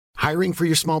Hiring for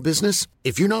your small business?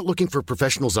 If you're not looking for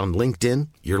professionals on LinkedIn,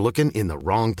 you're looking in the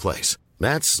wrong place.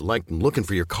 That's like looking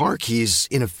for your car keys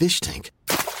in a fish tank.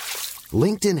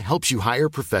 LinkedIn helps you hire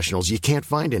professionals you can't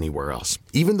find anywhere else,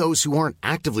 even those who aren't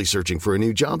actively searching for a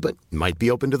new job but might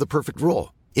be open to the perfect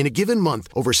role. In a given month,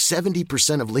 over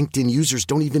 70% of LinkedIn users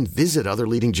don't even visit other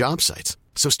leading job sites.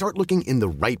 So start looking in the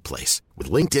right place.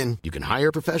 With LinkedIn, you can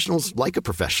hire professionals like a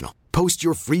professional. Post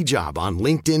your free job on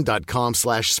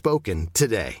linkedin.com/spoken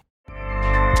today.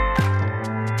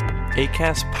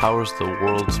 Acast powers the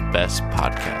world's best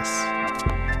podcasts.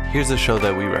 Here's a show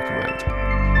that we recommend.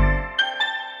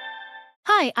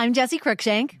 Hi, I'm Jessie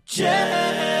Cruikshank. Jessie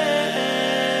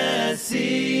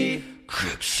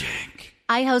Cruikshank.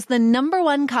 I host the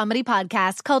 #1 comedy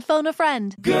podcast called Phone a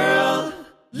Friend. Girl,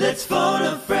 let's phone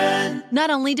a friend. Not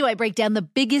only do I break down the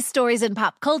biggest stories in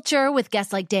pop culture with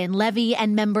guests like Dan Levy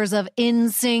and members of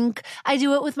NSYNC, I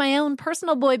do it with my own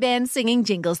personal boy band singing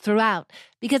jingles throughout.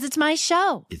 Because it's my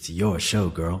show. It's your show,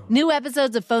 girl. New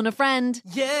episodes of Phone a Friend.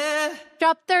 Yeah.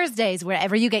 Drop Thursdays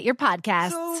wherever you get your podcasts.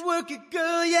 So work it,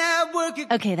 girl, yeah, work it.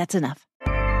 Okay, that's enough.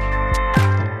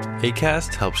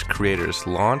 Acast helps creators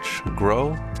launch,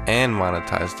 grow, and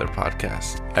monetize their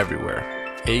podcasts everywhere.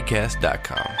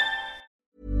 Acast.com.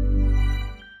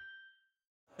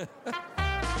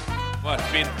 Vært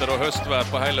vinter og høstvær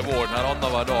på hele våren her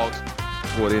annenhver dag.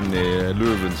 Går inn i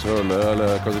løvens hule,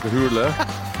 eller hva skal hule?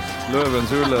 Løvens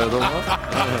hule, Thomas.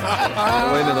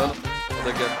 Gå inn i den.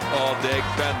 Det er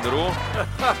Benro.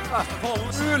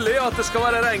 Mulig at det skal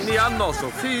være regn igjen, altså.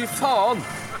 Fy faen.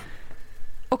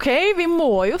 Ok, vi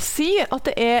må jo si at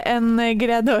det er en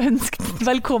glede å ønske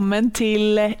velkommen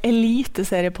til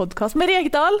Eliteseriepodcast med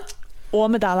Rekdal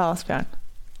og med deg da, Asbjørn.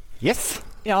 Yes.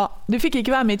 Ja, du fikk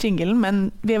ikke være med i jinglen,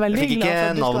 men vi er veldig glad for at du skal Jeg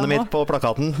fikk ikke navnet mitt på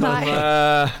plakaten, men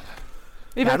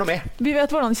vi vet, vi vet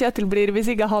hvordan Kjetil blir hvis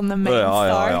ikke han er main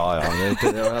star. Ja.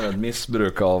 Det er et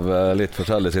misbruk av litt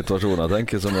forskjellige situasjoner,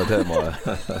 tenker jeg, som er temaet.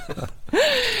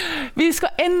 Vi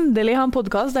skal endelig ha en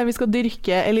podcast der vi skal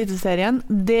dyrke Eliteserien.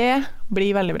 Det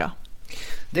blir veldig bra.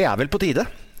 Det er vel på tide.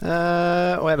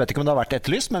 Og jeg vet ikke om det har vært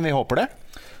etterlyst, men vi håper det.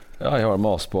 Ja, jeg har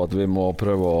mas på at vi må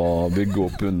prøve å bygge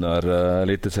opp under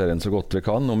Eliteserien så godt vi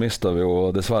kan. Nå mister vi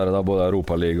jo dessverre da både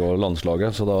Europaliga og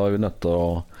landslaget, så da er vi nødt til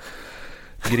å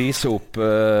grise opp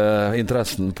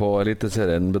interessen på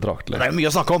Eliteserien betraktelig. Det er jo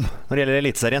mye å snakke om når det gjelder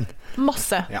Eliteserien.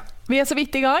 Masse. Ja. Vi er så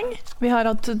vidt i gang. Vi har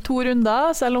hatt 2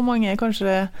 runder, selv om mange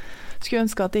kanskje skulle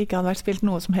ønske at det ikke hadde vært spilt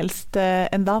noe som helst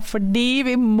enda, fordi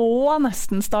vi må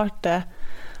nesten starte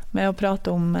med å prate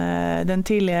om den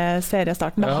tidlige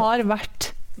seriestarten. Det har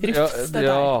vært rufs, dette.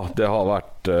 Ja, det har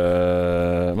vært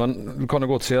men du kan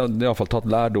jo godt si at de har i hvert fall tatt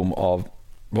lærdom av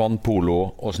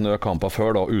vannpolo og snøkamper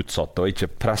før da, utsatte og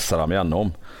ikke presser dem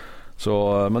gjennom. Så,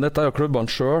 men dette er jo klubbene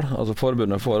selv, altså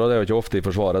forbundet får, og det er jo ikke ofte de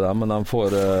forsvarer dem, men de får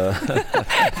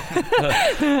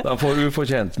de får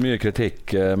ufortjent mye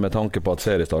kritikk med tanke på at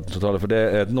seriestarten så tar det, for det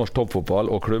er et norsk toppfotball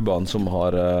og klubbene som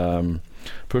har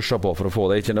pushet på for å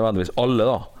få det, ikke nødvendigvis alle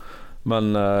da,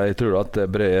 men jeg tror at det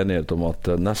er bred enighet om at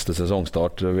neste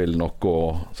sesongstart vil nok gå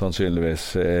sannsynligvis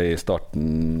i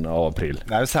starten av april.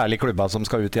 Det er jo særlig klubber som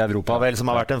skal ut i Europa, vel, som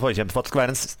har vært en forkjemper for at det skal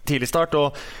være en tidlig start,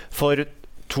 og for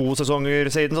 2 sesonger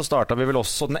siden så startet vi vel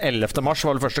også den 11. mars,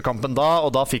 var det første kampen da,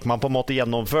 og da fikk man på en måte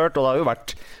gjennomført, og det har jo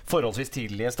vært forholdsvis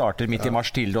tidlige starter midt i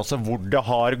mars tidligere også, hvor det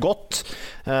har gått.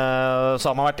 Så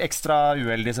har man vært ekstra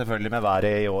uheldig selvfølgelig med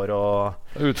været i år.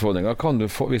 Og utfordringen kan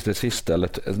du få, hvis det er siste eller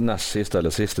nest siste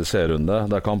eller siste serierunde,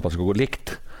 der kampen skal gå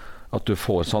likt, at du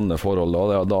får sånne forhold,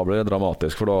 da blir det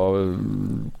dramatisk, for da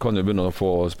kan du begynne å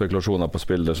få spekulasjoner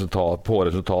på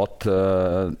resultat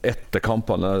etter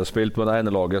kampene spilt med det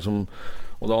ene laget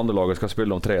og det andre laget skal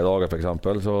spille om 3 dager for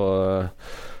eksempel, så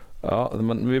ja,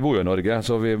 men vi bor jo i Norge,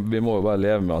 så vi må jo bare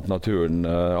leve med at naturen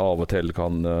av og til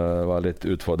kan være litt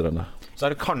utfordrende. Så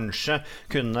er det kanskje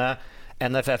kunne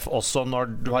NFF også,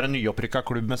 når du har en nyopprykket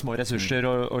klubb med små ressurser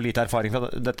og lite erfaring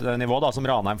fra dette nivået, da, som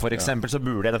Ranheim for eksempel, så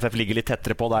burde NFF ligge litt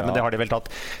tettere på der, men det har de vel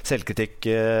tatt selvkritikk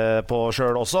på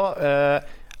selv også.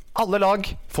 Alle lag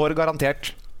får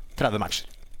garantert 30 matcher.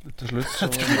 Til slutt så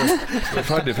er vi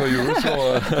ferdig før jul, så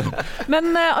Men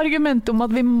argumentet om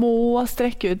at vi må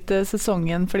strekke ut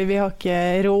sesongen fordi vi har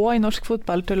ikke råd i norsk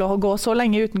fotball til å gå så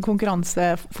lenge uten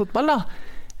konkurransefotball da.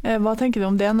 Hva tenker du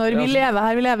om det når vi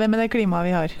lever med det klimaet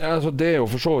vi har? Ja, altså, det er jo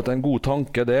for så vidt en god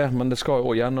tanke det, men det skal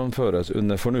jo gjennomføres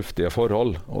under fornuftige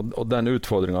forhold, og den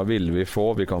utfordringen vil vi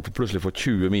få. Vi kan plutselig få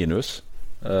 20 minus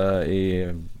i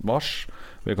mars,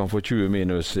 vi kan få 20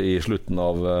 minus i slutten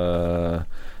av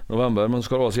november, men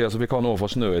skal også si at vi kan også få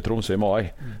snø i Tromsø i mai,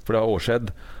 for det har også skjedd.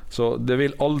 Så det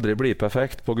vil aldri bli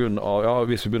perfekt på grunn av, ja,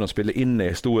 hvis vi begynner å spille inne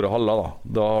i store haller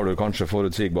da har du kanskje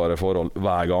forutsigbare forhold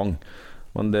hver gang.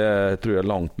 Men det tror jeg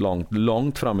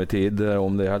langt frem i tid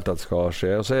om det i hele tatt skal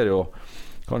skje. Og så det jo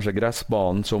kanskje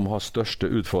gressbanen som har største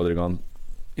utfordringene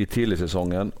i tidlig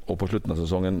sesongen og på slutten av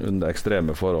sesongen under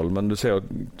ekstreme forhold. Men du ser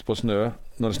jo på snø,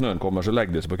 når snøen kommer så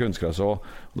legger det seg på kunstgress, og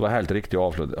det var helt riktig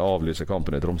å avlyse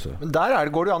kampen i Tromsø. Men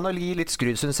der går det jo an å gi litt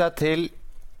skryt, synes jeg, til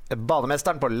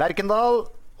banemesteren på Lerkendal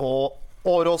og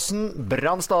Åråsen,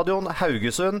 Brann stadion,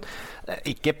 Haugesund.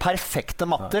 Ikke perfekte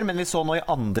matter, men vi så nå i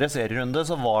andre serierunde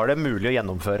så var det mulig å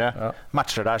gjennomføre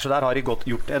matcher der. Så der har de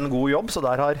gjort en god jobb. Så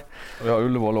der har vi har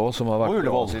Ullevål også, som har vært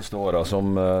de siste årene.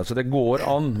 Så det går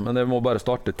an, men det må bare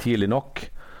starte tidlig nok.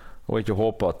 Og ikke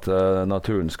håpe at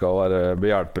naturen skal være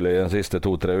behjelpelig de siste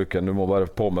 2-3 ukene. Du må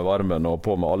bare på med varmen og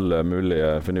på med alle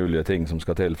mulige finurlige ting som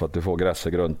skal til for at du får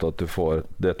gresset grønt, og at du får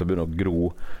det til å begynne å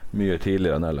gro mye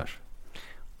tidligere enn ellers.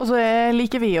 Og så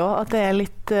liker vi jo at det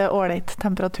litt ålreit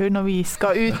temperatur når vi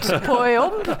skal ut på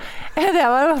jobb. Det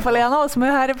var i hvert fall en av oss som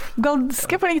er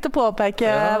ganske flink til å påpeke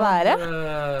været.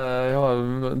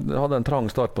 Jeg hadde en trang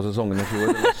start på sesongen i fjor.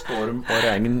 Det var storm og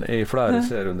regn i flere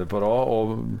serierunder på rad,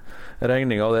 og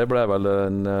regninga det ble vel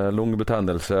en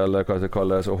lungebetennelse eller hva det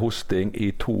kalles, og hosting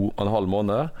i 2,5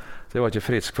 måneder. Så jeg var ikke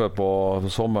frisk før på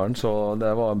sommeren, så det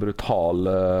var en brutal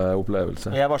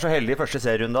opplevelse. Jeg var så heldig i første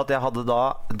serierunde at jeg hadde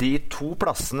da de 2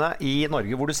 plassene i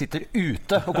Norge hvor du sitter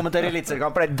ute og kommenterer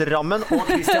eliteseriekamper. Det Drammen og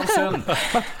Kristiansund.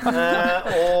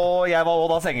 Og jeg var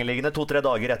også da sengeliggende 2-3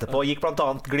 dager etterpå. Gikk blant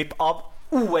annet glipp av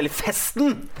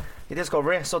OL-festen i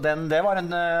Discovery, så det var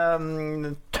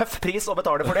en tøff pris å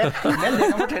betale for det. Men det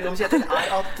jeg kan fortelle om, Kjetil,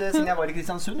 at siden jeg var i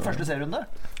Kristiansund første serierunde,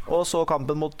 og så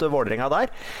kampen mot Vålerenga der,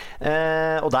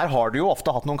 og der har du jo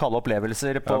ofte hatt noen kalde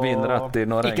opplevelser på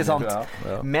ikke sant?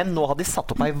 Men nå hadde de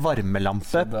satt opp ei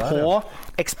varmelampe på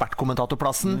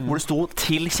ekspertkommentatorplassen hvor det sto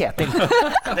til Kjetil.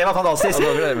 Det var fantastisk.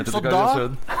 Så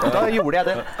da gjorde jeg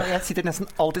det. Jeg sitter nesten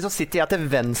alltid så sitter jeg til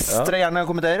venstre gjerne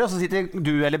og kommenterer, og så sitter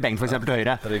du eller Bengt for eksempel til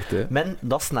høyre. Men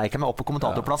da sneik jeg meg opp på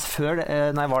kommentatorplass før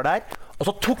når jeg var der, og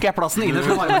så tok jeg plassen inne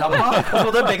fra varmelampa, og så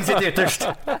hadde Bengt sitte ytterst.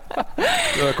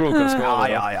 Det var klokere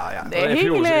skade. Det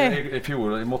hyggelig. I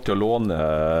fjor jeg måtte jo låne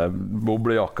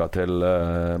boblejakka til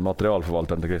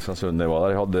materialforvalteren til Kristiansund.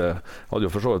 Jeg hadde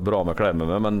jo for så vidt bra med klær med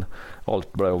meg, men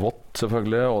alt ble jo vått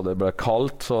selvfølgelig, og det ble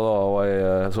kaldt, så da var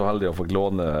jeg så heldig å få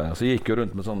låne. Så jeg gikk jo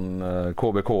rundt med sånn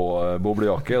KBK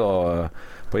boblejakke da,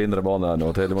 på indre bane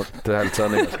og til helt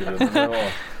sendingen.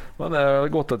 Men det er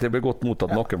godt at det blir godt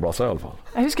mottatt noen plasser i alle fall.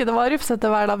 Jeg husker det var rufsete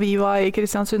vær da vi var i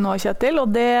Kristiansund og Kjetil,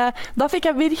 og da fikk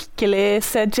jeg virkelig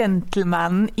se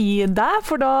gentlemanen i deg,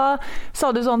 for da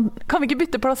sa du sånn, kan vi ikke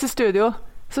bytte plass i studio?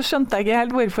 Så skjønte jeg ikke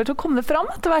helt hvorfor, så kom det fram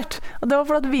etter hvert. Og det var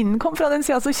fordi at vinden kom fra den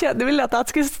siden, så Kjetil ville at jeg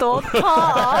skulle stå og ta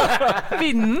av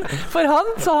vinden for han,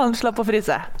 så han slapp å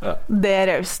fryse. Det er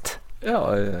raust.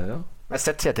 Ja. Jeg har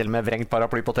sett Kjetil med vrengt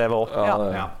paraply på TV også.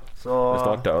 Ja. Det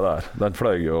startet jo der. Den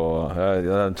fløy jo,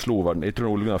 den slo verden. Jeg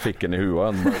tror Olga fikk den i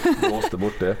huet, den blåste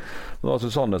borti. Det var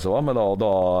Susanne som var med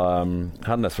da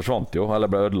hennes forsvant jo, eller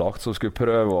ble ødelagt, så skulle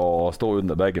prøve å stå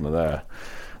under begge, men det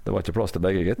var ikke plass til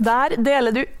begge, gitt. Der deler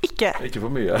du ikke. Ikke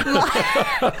for mye.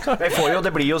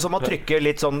 Det blir jo som å trykke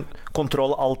litt sånn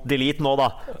Ctrl Alt Delete nå da.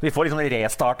 Vi får liksom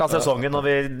restart av sesongen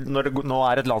når det nå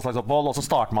er et landslagsopphold, og så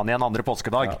starter man igjen andre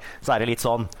påskedag. Så er det litt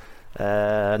sånn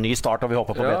ny start, og vi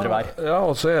håper på bedre vær. Ja,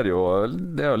 og så er det jo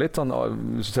litt sånn,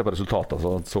 hvis du ser på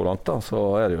resultatene så langt da,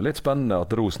 så er det jo litt spennende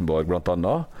at Rosenborg blant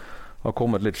annet har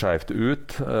kommet litt skjevt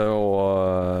ut,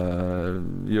 og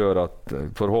gjør at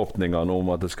forhåpningene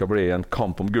om at det skal bli en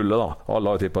kamp om gullet da,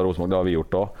 alle har tippet Rosenborg, det har vi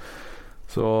gjort da.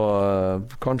 Så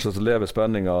kanskje så lever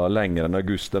spenningen lenger enn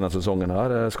august denne sesongen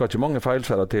her. Det skal ikke mange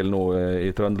feilskjærer til nå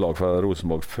i Trøndelag fra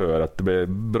Rosenborg før at det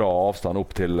blir bra avstand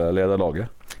opp til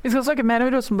lederlaget. Vi skal snakke mer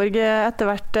om Rosenborg etter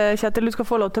hvert, Kjetil. Du skal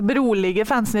få lov til å berolige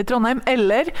fansen i Trondheim,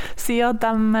 eller si at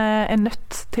de er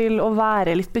nødt til å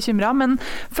være litt bekymret. Men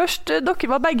først,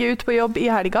 dere var begge ute på jobb i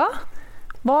helga.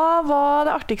 Hva var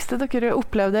det artigste dere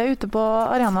opplevde ute på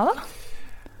arena da?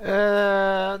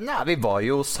 Vi var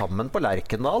jo sammen på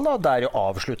Lerkendal da. Der jo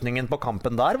avslutningen på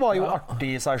kampen der var jo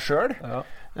artig i seg selv.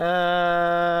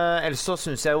 Ellers så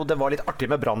synes jeg jo det var litt artig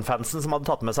med Brannfansen som hadde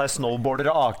tatt med seg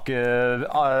snowboardere,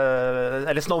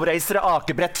 eller snowracere,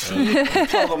 akebrett,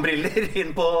 slalombriller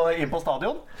inn på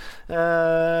stadion,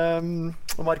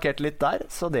 og markerte litt der,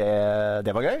 så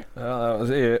det var gøy.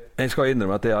 Jeg skal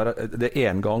innrømme at det er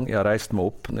en gang jeg har reist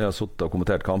meg opp når jeg har suttet og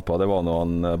kommentert kamper. Det var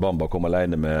når Bamba kom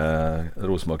alene med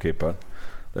Rosenborg-keeperen.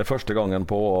 Det er første gangen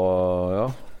på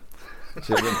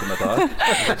Så jeg begynte med dette her.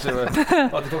 At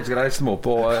jeg faktisk reiste meg opp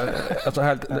og altså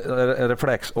helt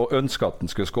refleks og ønsket at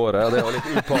den skulle skåre. Det var litt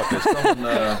upartisk, men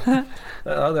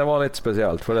det var litt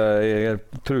spesielt. For jeg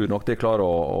tror nok de klarer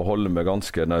å holde meg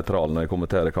ganske nøytral når jeg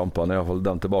kommenterer kampene. I hvert fall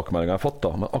den tilbakemeldingen jeg har fått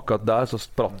da. Men akkurat der så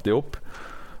spratt de opp.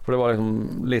 For det var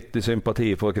liksom litt i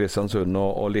sympati for Kristiansund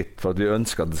og litt for at vi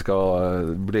ønsker at det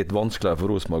skal bli litt vanskeligere for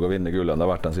Rosenborg å vinne gullet enn det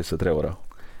har vært de siste 3 årene.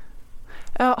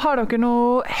 Har dere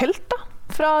noe helt da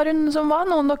fra runden som var?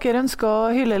 Noen dere ønsker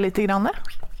å hylle litt grann?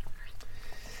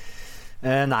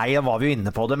 Nei, jeg var jo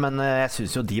inne på det, men jeg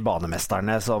synes jo de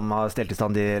banemesterne som har stelt i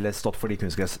stand eller stått for de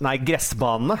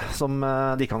gressbanene som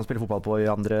de kan spille fotball på i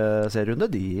andre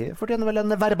serierunde, de fortjener vel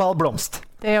en verbal blomst.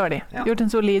 Det gjør de. Ja. Gjort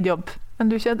en solid jobb.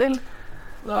 Men du, Kjetil?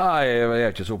 Nei, jeg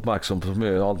er ikke så oppmerksom på så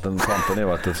mye annet enn kampen jeg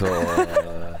vet det, så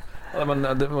men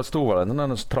det sto vel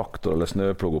en traktor eller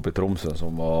snøplog opp i Tromsø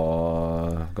som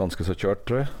var ganske så kjørt,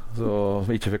 tror jeg, så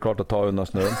vi ikke fikk klart å ta unna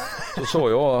snøen. Så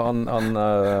jo han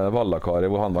Vallakari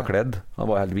hvor han var kledd,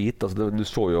 han var helt hvit, altså du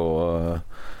så jo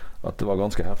at det var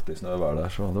ganske heftig snøvær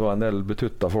der, så det var en del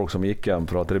betutta folk som gikk hjem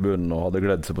fra tribunen og hadde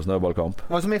gledd seg på snøballkamp.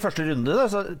 Det var som i første runde da,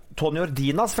 så Tony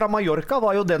Ordinas fra Mallorca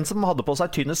var jo den som hadde på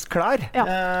seg tynnest klær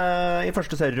i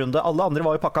første serierunde. Alle andre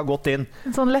var jo pakka godt inn.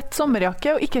 En sånn lett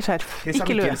sommerjakke og ikke skjerf,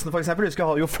 ikke lue. Christian for eksempel, husker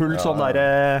jeg har jo full sånn der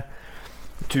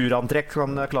turantrekk,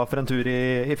 sånn klar for en tur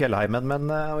i fjellheimen,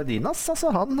 men Ordinas, altså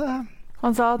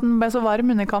Han sa at den ble så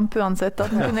varm under kamp uansett at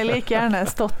den kunne like gjerne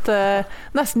stått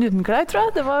nesten uten klær, tror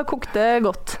jeg. Det var kokte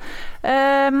godt.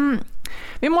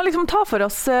 Vi må liksom ta for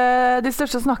oss de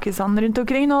største snakkisene rundt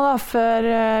omkring nå da, før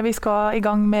vi skal i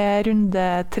gang med runde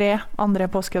 3, andre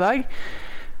påskedag.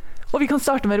 Og vi kan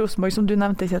starte med Rosenborg, som du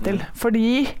nevnte, Kjetil.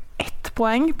 Fordi 1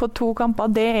 poeng på 2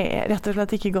 kamper, det er rett og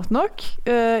slett ikke godt nok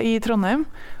i Trondheim.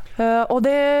 Og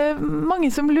det er mange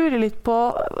som lurer litt på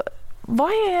hva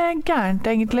er gærent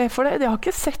egentlig? For det har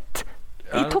ikke sett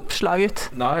i toppslag ut.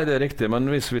 Nei, det er riktig, men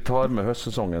hvis vi tar med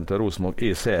høstsesongen til Rosenborg i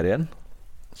serien,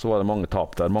 så var det mange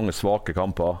tap der, mange svake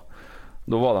kamper.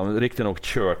 Da var de riktig nok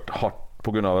kjørt hardt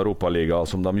på grunn av Europaliga,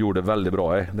 som de gjorde veldig bra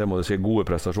i. Det må du si, gode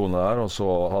prestasjoner der, og så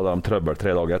hadde de trøbbel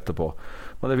 3 dager etterpå.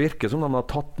 Men det virker som de har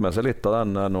tatt med seg litt av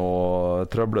den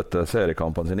trøblete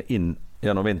seriekampene sine inn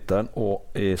gjennom vinteren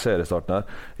og i seriestarten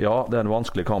her. Ja, det er en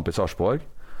vanskelig kamp i Sarpsborg.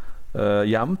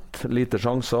 Jevnt, lite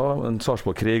sjanser, en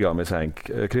Sarpsborg kriger med senk.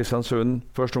 Kristiansund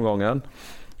første omgangen,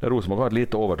 Rosenborg har et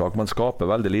lite overtak, men skaper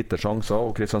veldig lite sjanser,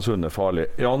 og Kristiansund er farlig.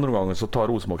 I andre omgangen så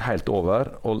tar Rosenborg helt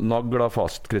over og nagler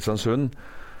fast Kristiansund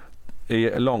i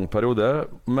lang periode,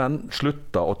 men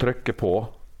slutter å trykke på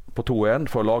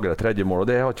 2-1 for å lage det tredje mål, og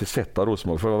det har jeg ikke sett av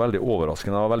Rosenborg, for det var veldig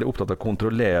overraskende. De var veldig opptatt av å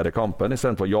kontrollere kampen i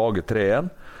stedet for å jage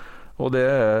 3-1. Og det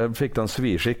fikk de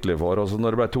svi skikkelig for. Og så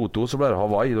når det ble 2-2, så ble det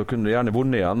Hawaii. Da kunne du gjerne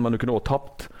vunnet igjen, men du kunne også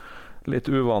tapt.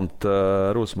 Litt uvant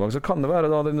Rosenborg. Så kan det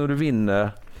være da, når du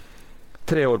vinner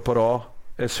 3 år på rad,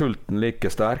 er sulten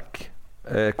like sterk,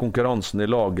 er konkurransen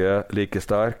i laget like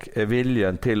sterk, er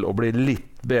viljen til å bli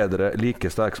litt bedre like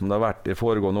sterk som det har vært i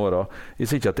foregående åra. Jeg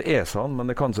sier ikke at det er sånn, men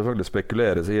det kan selvfølgelig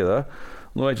spekuleres i det.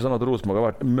 Nå er det ikke sånn at Rosenborg har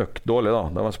vært møkt dårlig da.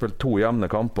 De har spilt 2 jevne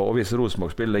kamper, og hvis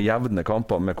Rosenborg spiller jevne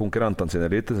kamper med konkurrentene sine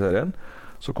i Eliteserien,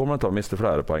 så kommer de til å miste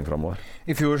flere poeng fremover.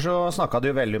 I fjor så snakket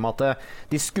de jo veldig om at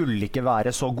de skulle ikke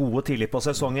være så gode tidlig på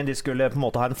sesongen. De skulle på en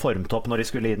måte ha en formtopp når de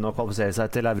skulle inn og kvalifisere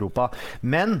seg til Europa.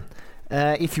 Men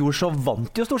i fjor så vant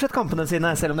de jo stort sett kampene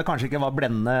sine, selv om det kanskje ikke var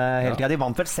blendende hele tiden. De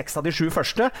vant vel 6 av de 7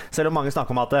 første, selv om mange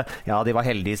snakker om at ja, de var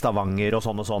heldige i Stavanger og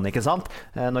sånn, ikke sant?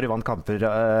 Når de vant kamper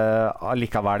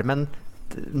allikevel. Men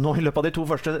nå i løpet av de 2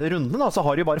 første rundene da, så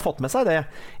har de jo bare fått med seg det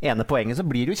ene poenget, så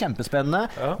blir det jo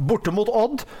kjempespennende. Borte mot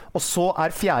Odd, og så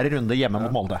er 4. runde hjemme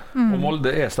mot Molde. Og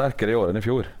Molde er sterkere i år enn i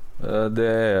fjor. Det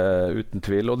er uten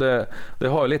tvil, og det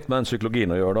har litt med den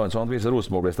psykologien å gjøre da, hvis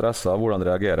Rosenborg blir stresset, hvordan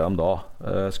reagerer de da?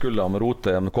 Skulle de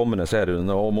rote de kommende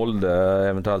seriene, og Molde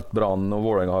eventuelt Brann, og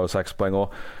Vålerenga har jo 6 poeng,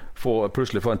 og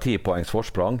plutselig få en 10 poengs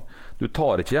forsprang, du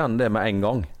tar ikke igjen det med en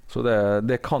gang, så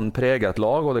det kan prege et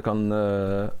lag, og det kan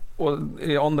og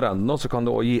i andre enden så kan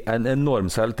det også gi en enorm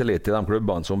selvtillit til de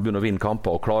klubbene som begynner å vinne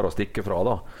kamper og klarer å stikke fra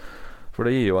da. For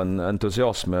det gir jo en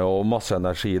entusiasme og masse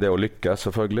energi det å lykkes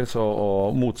selvfølgelig,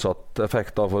 og motsatt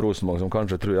effekt da for Rosenborg som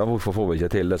kanskje tror, ja, hvorfor får vi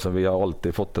ikke til det som vi har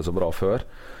alltid fått det så bra før.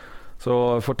 Så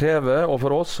for TV og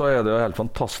for oss så er det jo helt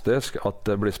fantastisk at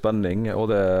det blir spenning, og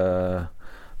det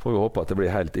får vi håpe at det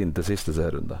blir helt inn til siste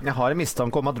serierunde. Jeg har en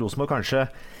mistanke om at Rosenborg kanskje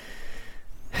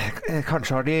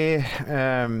har de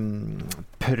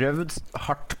prøvd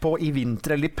hardt på i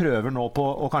vinter, eller de prøver nå på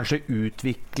å kanskje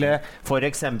utvikle for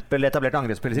eksempel etablert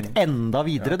angrepsspillet sitt enda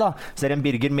videre da. Ser en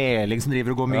Birger Meling som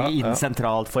driver og går mye inn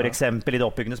sentralt for eksempel i det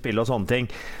oppbyggende spillet og sånne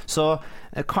ting. Så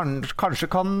kanskje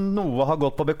kan noe ha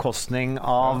gått på bekostning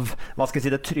av, hva skal jeg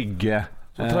si, det trygge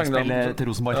spillet til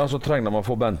Rosenborg. Ja, så trenger de å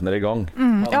få Bentner i gang.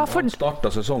 Han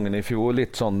startet sesongen i fjor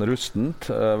litt sånn rustent,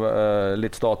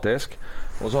 litt statisk.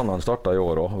 Og sånn han startet i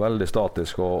år også. Veldig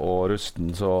statisk og rusten.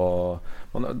 Så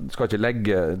man skal ikke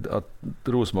legge at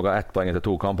Rosenborg har 1 poeng etter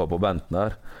 2 kamper på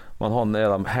Bentner. Men han er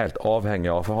de helt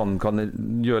avhengig av, for han kan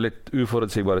gjøre litt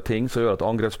uforutsigbare ting som gjør at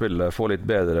angrepsspillet får litt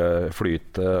bedre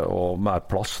flyt og mer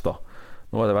plass da.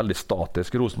 Nå er det veldig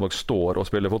statisk. Rosenborg står og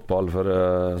spiller fotball, for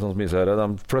sånn som vi ser det.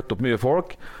 De flytter opp mye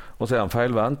folk, og så er de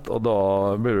feilvendt, og da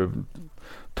blir du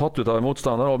tatt ut av en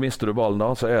motstander, og mister du ballen da,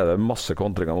 så er det masse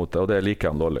kontringer mot det, og det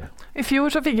liker de dårlig. I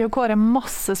fjor så fikk jo Kåre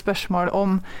masse spørsmål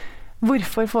om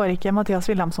hvorfor får ikke Mathias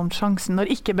Wilhelmsson sjansen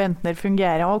når ikke Bentner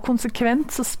fungerer, og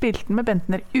konsekvent så spilte han med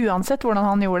Bentner uansett hvordan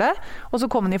han gjorde det, og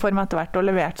så kom han i form etter hvert og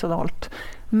leverte så det holdt.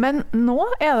 Men nå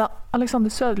er det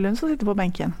Alexander Søderlund som sitter på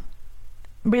benken.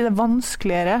 Blir det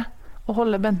vanskeligere å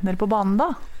holde Bentner på banen da?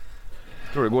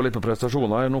 Jeg tror det går litt på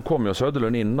prestasjoner. Nå kom jo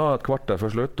Søderlund inn da, et kvarter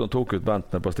før slutt, og tok ut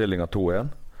Bentner på stillinga 2-1.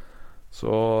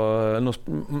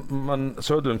 Men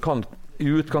Søderlund kan i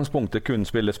utgangspunktet kun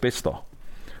spille spiss da.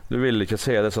 Du vil ikke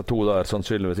se disse to der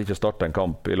sannsynligvis ikke starte en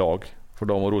kamp i lag, for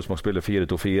da må Rosenborg spille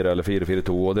 4-2-4 eller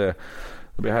 4-4-2, og det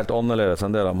blir helt annerledes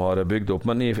enn det de har bygd opp.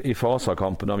 Men i fase av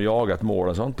kampen, de jager et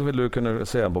mål og sånt, da vil du kunne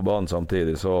se dem på banen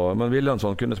samtidig. Men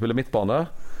Wilhelmsson kunne spille midtbane,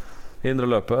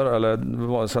 indreløper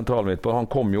eller sentral midtbane.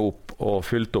 Han kom jo opp og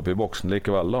fylte opp i boksen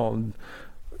likevel da.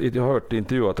 Jeg har hørt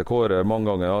intervjuet til Kåre mange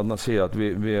ganger, han sier at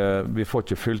vi får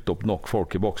ikke fylt opp nok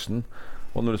folk i boksen.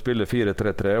 Og når du spiller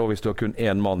 4-3-3, og hvis du har kun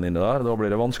én mann inne der, da blir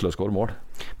det vanskelig å skåre mål.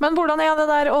 Men hvordan er det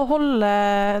der å holde,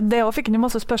 det fikk han jo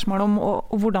masse spørsmål om,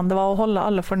 og hvordan det var å holde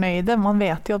alle fornøyde. Man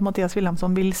vet jo at Mathias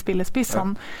Wilhelmsson vil spille spiss.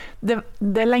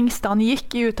 Det lengste han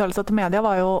gikk i uttalelser til media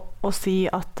var jo å si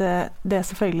at det er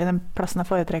selvfølgelig den plassen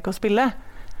jeg foretrekker å spille.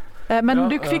 Men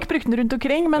du fikk brukt den rundt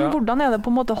omkring, men hvordan er det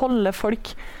på en måte å holde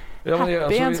folk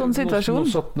happy i en sånn situasjon? Nå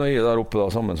satt jeg der oppe da,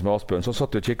 sammen med Asbjørn, så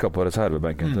satt jeg og kikket på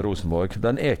reservebenken til Rosenborg.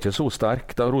 Den er ikke så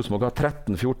sterk. Rosenborg har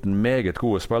 13-14 meget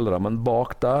gode spillere, men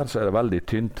bak der så er det veldig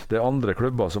tynt. Det er andre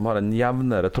klubber som har en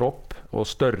jevnere tropp og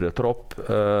større tropp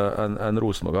enn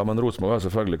Rosenborg har, men Rosenborg har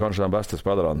selvfølgelig kanskje den beste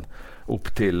spilleren opp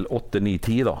til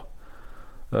 8-9-10 da.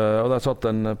 Og der satt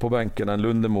på benken en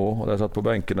Lundemo, og der satt på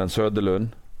benken en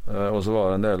Søderlund. Og så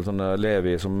var det en del sånne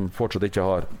Levi som fortsatt ikke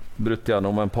har brutt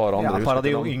gjennom en par andre. Ja, et par av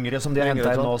de yngre som de har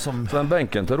hentet inn nå. Så den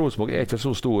benken til Rosenborg er ikke så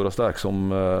stor og sterk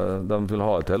som de vil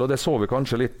ha det til. Og det så vi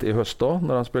kanskje litt i høst da,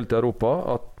 når de spilte i Europa,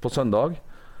 at på søndag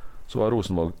så var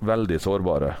Rosenborg veldig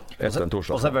sårbare etter en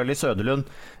torsdag. Og selvfølgelig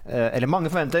Søderlund, eller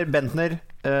mange forventer, Bentner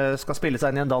skal spille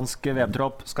seg inn i en dansk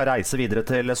VM-tropp, skal reise videre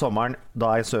til sommeren.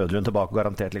 Da er Søderlund tilbake og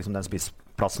garantert liksom den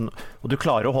spissplassen. Og du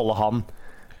klarer å holde han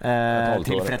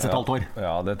tilfreds et halvt år.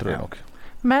 Ja, det tror jeg nok.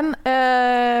 Men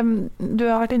du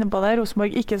har vært inne på det,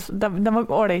 Rosenborg de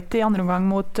var ålreit i andre omgang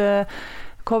mot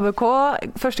KBK.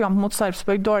 Første kamp mot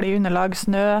Sarpsborg, dårlig underlag,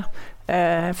 snø.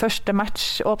 Første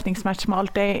åpningsmatch med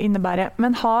alt det innebærer.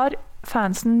 Men har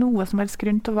fansen noe som helst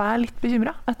grunn til å være litt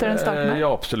bekymret etter den starten? Ja,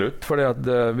 absolutt. Fordi at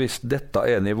hvis dette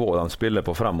er nivået de spiller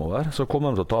på fremover, så kommer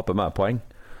de til å tape mer poeng.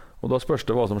 Og da spørs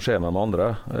det hva som skjer med de andre.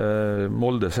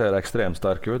 Molde ser ekstremt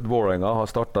sterk ut. Vålerenga har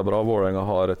startet bra. Vålerenga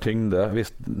har tyngde.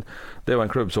 Det er jo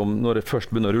en klubb som, når det først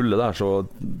begynner å rulle der, så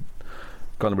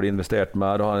kan det bli investert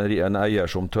mer. Og ha en eier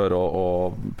som tør å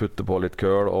putte på litt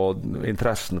køl. Og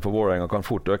interessen for Vålerenga kan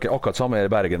fort øke. Akkurat samme er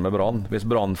i Bergen med Brann. Hvis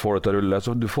Brann får det til å rulle,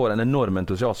 så du får en enorm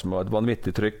entusiasme og et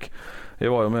vanvittig trykk. Jeg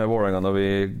var jo med Vålerenga når vi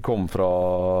kom fra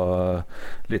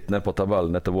litt ned på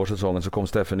tabellen etter vårsesongen. Så kom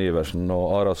Steffen Iversen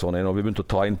og Arason inn, og vi begynte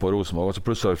å ta inn på Rosenborg, og så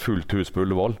plutselig fullt hus på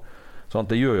Ullevål. Sånn,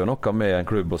 det gjør jo noe med en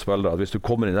klubb og spillere hvis du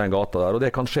kommer inn i den gata der, og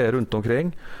det kan skje rundt omkring.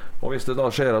 Og hvis det da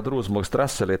skjer at Rosenborg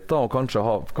stresser litt da, og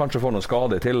kanskje får noen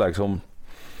skade i tillegg som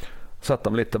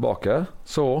setter dem litt tilbake,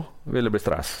 så vil det bli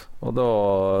stress. Og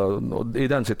i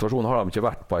den situasjonen har de ikke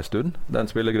vært på en stund, den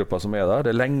spillergruppa som er der. Det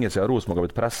er lenge siden Rosenborg har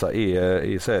blitt presset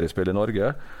i seriespill i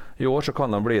Norge. I år så kan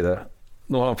de bli det.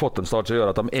 Nå har de fått en start som gjør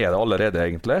at de er det allerede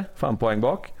egentlig, 5 poeng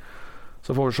bak.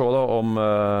 Så får vi se da om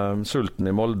sulten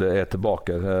i Molde er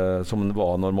tilbake som den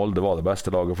var når Molde var det beste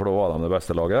laget, for da var de det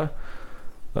beste laget.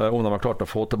 Om de har klart å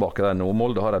få tilbake den nå.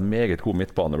 Molde har en meget god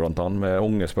midtbane blant annet, med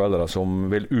unge spillere som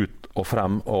vil ut og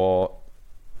frem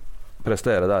og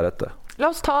prestere deretter. La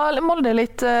oss ta Molde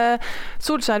litt.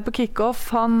 Solskjær på kickoff,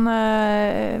 han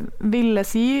ville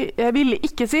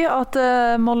ikke si at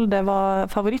Molde var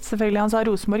favoritt, selvfølgelig. Han sa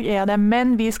Rosenborg det,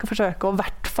 men vi skal forsøke å i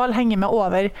hvert fall henge med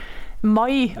over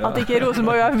mai, at ikke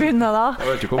Rosenborg har begynt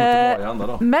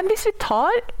da. Men hvis vi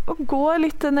tar og går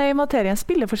litt ned i materien,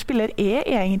 spiller for spiller,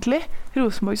 egentlig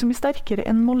Rosenborg som sterkere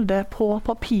enn Molde på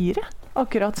papiret?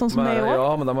 Akkurat sånn som det i år?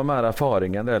 Ja, men de har mer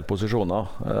erfaring i en del posisjoner.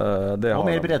 Og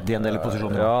mer bredde i en del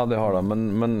posisjoner. Ja, det har de.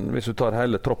 Men hvis du tar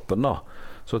hele troppen da,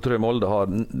 så tror jeg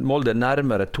Molde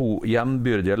nærmere 2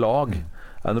 hjembyrdige lag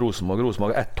enn Rosenborg.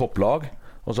 Rosenborg har 1 topplag,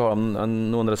 og så har de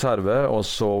noen reserver, og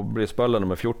så blir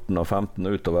spillerne med 14 og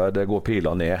 15 utover. Det går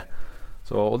pila ned.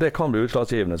 Og det kan bli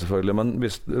utslagsgivende selvfølgelig, men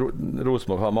hvis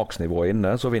Rosenborg har maksnivået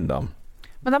inne, så vinner de.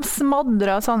 Men de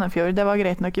smadra Sandefjord, det var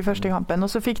greit nok i første kampen, og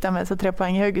så fikk de med seg 3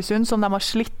 poeng i Haugesund, som de har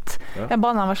slitt, en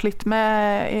bane de har slitt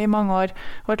med i mange år,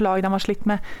 og et lag de har slitt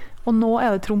med. Og nå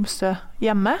det Tromsø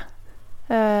hjemme.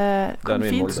 Kan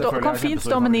fint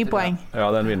stå med 9 poeng. Ja,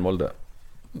 det en vinn Molde.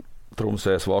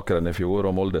 Tromsø svakere enn i fjor,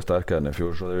 og Molde sterkere enn i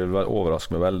fjor, så det vil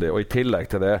overraske meg veldig. Og i tillegg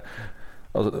til det,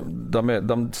 altså,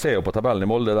 de ser jo på tabellen i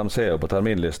Molde, de ser jo på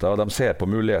terminlista, de ser på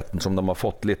muligheten som de har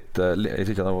fått litt,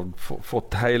 ikke de har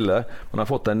fått hele, men de har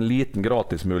fått en liten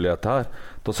gratismulighet her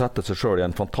til å sette seg selv i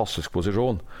en fantastisk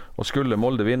posisjon. Og skulle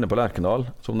Molde vinne på Lerkendal,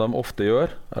 som de ofte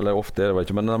gjør, eller ofte det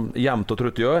ikke, men de jevnt og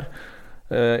trutt gjør,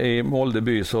 i Molde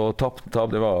by så tappte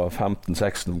det var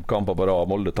 15-16 kamper på rad.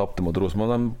 Molde tappte mot Rosenborg,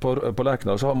 men på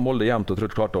Lerkendal så har Molde jevnt og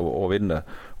trutt klart å vinne.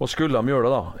 Og skulle de gjøre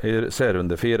det da i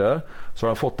serierunde 4, så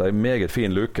har de fått en meget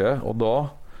fin luke, og da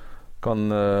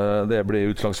kan det bli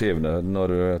utslagsgivende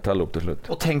når du teller opp til slutt.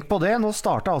 Og tenk på det, nå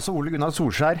startet altså Ole Gunnar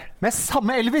Solskjær med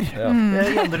samme elver i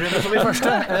andre runde som i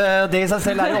første. Det i seg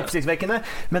selv jo oppsiktsvekkende,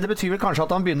 men det betyr vel kanskje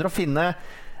at han begynner å finne.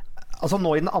 Altså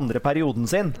nå i den andre perioden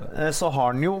sin så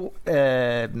har han jo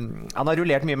han har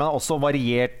rullert mye, men også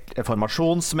variert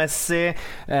formasjonsmessig,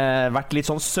 vært litt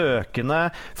sånn søkende.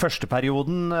 Første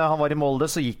perioden han var i Molde,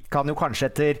 så gikk han jo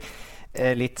kanskje etter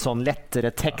litt sånn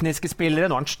lettere tekniske spillere.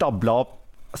 Nå har han stabla opp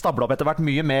etter hvert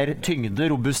mye mer tyngde,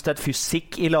 robusthet,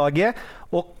 fysikk i laget,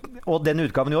 og den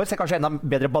utgaven i år ser kanskje enda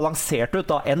bedre balansert ut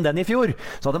da enn den i fjor.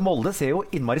 Så det Molde ser jo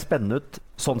innmari spennende ut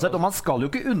sånn sett, og man skal jo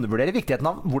ikke undervurdere viktigheten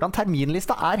av hvordan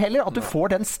terminlista heller, at du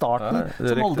får den starten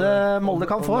som Molde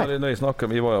kan få.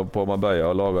 Vi var jo på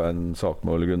Marbella og laget en sak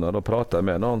med Ole Gunnar, da pratet jeg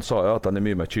med han, og han sa at han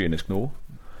mye mer kynisk nå.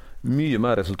 Mye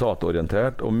mer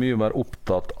resultatorientert og mye mer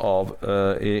opptatt av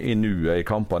i nuet i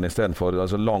kampene i stedet for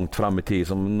altså langt frem i tid.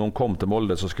 Som noen kom til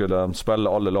Molde så skulle de spille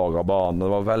alle lag av banen.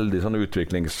 Det var veldig sånn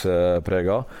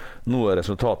utviklingspreget. Nå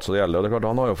resultat som det gjelder. Og det er klart,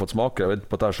 han har jo fått smake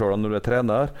på det selv når du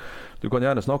trener. Du kan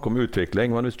gjerne snakke om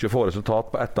utvikling, men hvis du ikke får resultat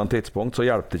på et eller annet tidspunkt, så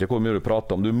hjelper det ikke hvor mye du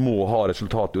prater om. Du må ha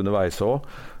resultat underveis også.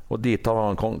 Og dit har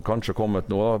han kanskje kommet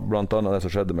nå, blant annet det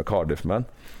som skjedde med Cardiff, men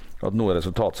at nå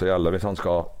resultat som gjelder hvis han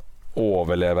skal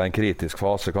overleve en kritisk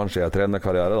fase kanskje i en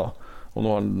trenerkarriere da. Og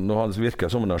nå virker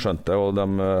det som han har skjønt det, og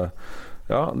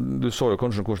du så jo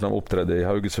kanskje hvordan de opptredde i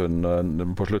Haugesund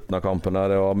på slutten av kampen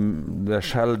her. Det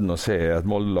sjelden å se et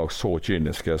Molde-lag så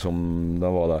kyniske som de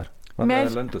var der. Men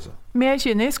mer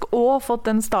kynisk og fått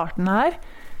den starten her.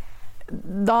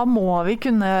 Da må vi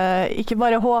kunne ikke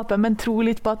bare håpe, men tro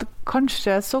litt på at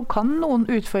kanskje så kan noen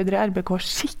utfordre RBK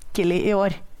skikkelig i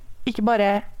år. Ikke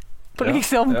bare på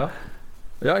liksom.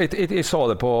 Ja, jeg sa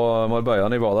det på Marbella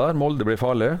når jeg var der. Molde blir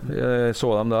farlig. Jeg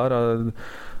så dem der.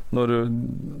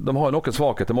 De har noen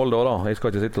svakheter til Molde også, da. Jeg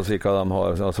skal ikke sitte og si hva de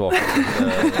har svakheter.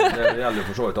 Det gjelder jo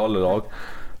for så vidt alle lag.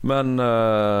 Men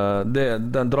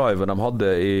den driven de hadde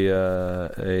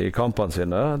i kampene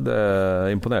sine, det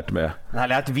imponerte meg.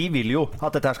 Vi vil jo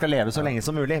at dette skal leve så lenge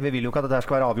som mulig. Vi vil jo ikke at dette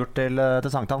skal være avgjort til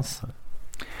sankthans.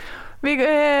 Vi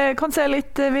kan se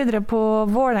litt videre på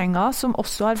Vålerenga, som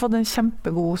også har fått en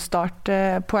kjempegod start,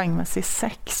 poengmessig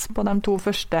 6 på de 2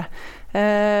 første.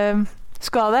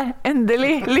 Skal det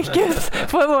endelig lykkes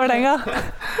for Vålerenga?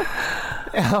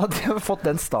 Ja, de har fått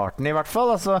den starten i hvert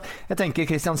fall. Altså, jeg tenker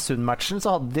Kristiansund-matchen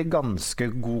så hadde de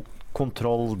ganske god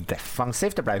kontroll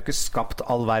defensivt. Det ble jo ikke skapt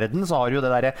all verden. Så har jo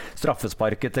det der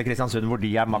straffesparket til Kristiansund hvor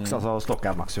de maks, altså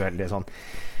Stokke maks uheldig sånn.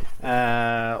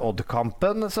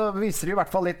 Odd-kampen så viser de i hvert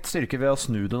fall litt styrke ved å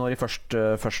snu det når de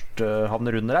først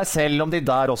havner under der, selv om de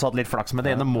der også hadde litt flaks med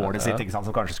det ene målet sitt, ikke sant,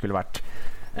 som kanskje skulle vært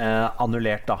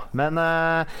annullert da. Men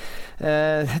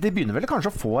de begynner vel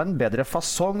kanskje å få en bedre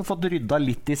fasong, fått rydda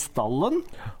litt i stallen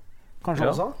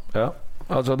kanskje også? Ja,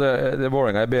 altså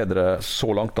Vålerenga bedre så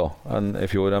langt da enn i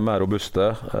fjor, mer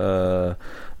robuste,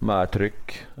 mer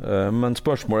trykk, men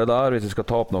spørsmålet der, hvis vi skal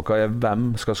ta opp noe,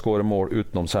 hvem skal skåre mål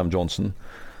utenom Sam Johnson?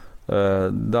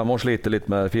 De må slite litt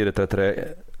med 4-3-3,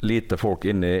 lite folk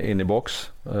inn i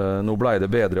boks. Nå ble det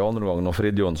bedre i andre gang når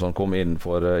Frid Jonsson kom inn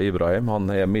for Ibrahim.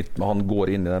 Han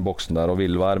går inn i den boksen der og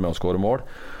vil være med å skåre mål.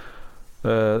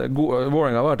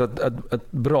 Vålerenga har vært et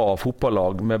bra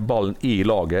fotballag med ballen i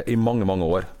laget i mange, mange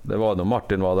år. Det var når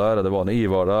Martin var der, det var når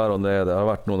Ivar der, og det har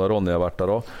vært noe når Ronny har vært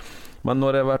der også. Men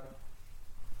når det har vært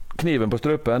kniven på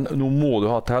strupen, nå må du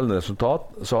ha tellende resultat,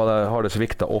 så har det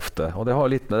sviktet ofte. Og det har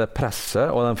litt med det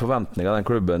presset og den forventningen den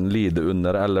klubben lider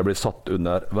under eller blir satt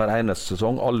under hver eneste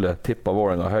sesong. Alle tipper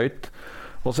Vålerenga høyt.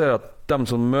 Og så er det at de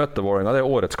som møter Vålerenga, det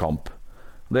er årets kamp.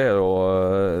 Det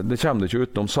kommer det ikke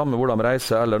utenom. Samme hvor de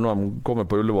reiser, eller når de kommer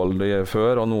på Ullevål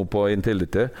før og nå på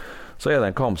Intility, så er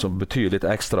det en kamp som betyr litt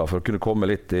ekstra for å kunne komme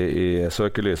litt i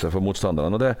søkelyset for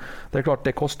motstanderen. Og det er klart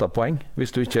det koster poeng.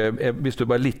 Hvis du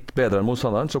bare er litt bedre enn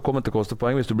motstanderen, så kommer det til å koste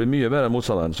poeng. Hvis du blir mye bedre enn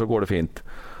motstanderen, så går det fint.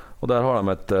 Og der har de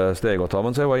et steg å ta.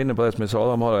 Men så jeg var inne på det som jeg sa,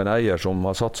 de har en eier som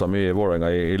har satset mye i Vålerenga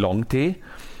i lang tid.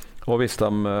 Og hvis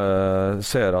de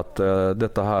ser at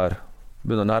dette her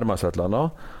begynner å nærme seg et eller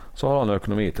annet, så har han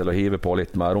økonomi til å hive på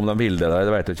litt mer. Om de vil det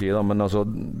vet jeg ikke, men altså,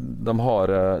 de har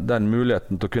den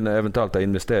muligheten til å kunne eventuelt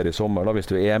investere i sommer, da,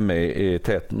 hvis du er med i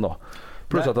teten. Da.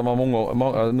 Pluss at de har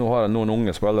nå har de noen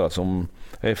unge spillere som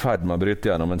er i ferd med å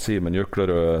bryte gjennom, en Simen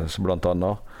Juklerød blant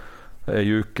annet.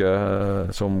 Juke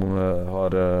som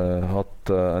har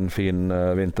hatt en fin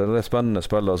vinter. Det er spennende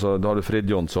spillere, så da har du Frid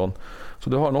Jonsson. Så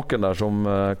du har noen der som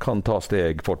kan ta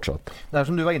steg fortsatt. Det er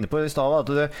som du var inne på i stad,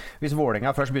 at hvis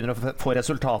Vålerenga først begynner å få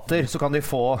resultater, så kan de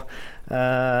få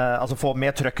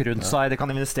mer trøkk rundt seg, det kan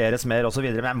investeres mer og så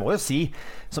videre. Men jeg må jo si,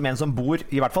 som en som bor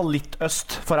i hvert fall litt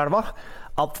øst for elva,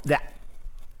 at det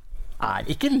er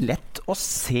ikke lett å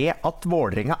se at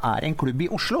Vålerenga er en klubb i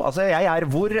Oslo. Altså,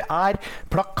 hvor er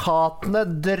plakatene,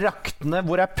 draktene,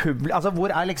 hvor er publikum, altså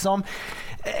hvor er liksom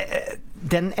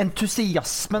den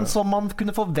entusiasmen som man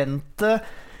kunne forvente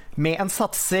med en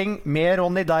satsing, med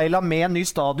Ronny Deila, med en ny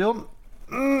stadion?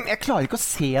 Jeg klarer ikke å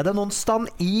se det noen stand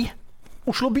i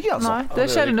Oslo by, altså. Nei, det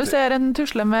er sjelden du ser en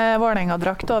tusle med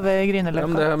Vålerenga-drakt over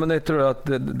Grünerløkka. Ja, men jeg tror at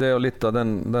det er jo litt av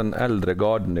den eldre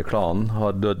garden i klanen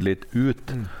har dødd litt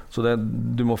ut. Så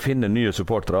du må finne nye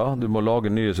supportere, du må lage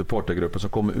nye supportergrupper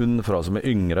som kommer unnfra, som er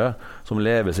yngre, som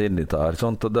lever seg inn i dette her.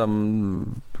 Sant? Og de,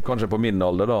 kanskje på min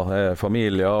alder da, er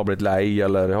familie, har blitt lei,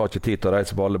 eller har ikke tid til å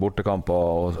reise på alle bortekamper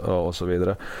og så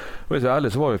videre. Og hvis jeg er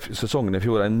ærlig, så var jo sesongen i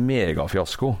fjor en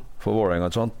megafiasko for Vålerenga.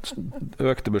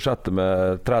 Økte budsjettet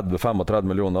med 30-35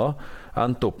 millioner,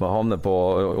 endte opp med å havne på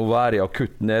å være i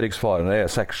akutt nedrykksfare når det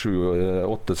er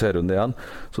 6-7-8 serierunder igjen.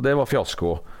 Så det var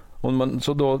fiasko.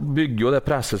 Så da bygger jo det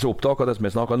presset seg opp, da, akkurat det som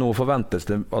jeg snakket. Nå forventes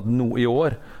det at nå i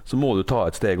år så må du ta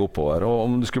et steg oppover. Og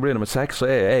om det skulle bli nummer 6, så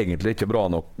er det egentlig ikke bra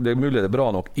nok. Det er mulig det er bra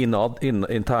nok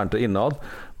internt og innad,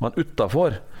 men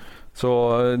utenfor. Så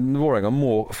Vålerenga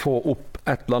må få opp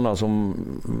et eller annet som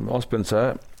Asbjørn sier,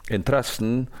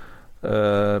 interessen,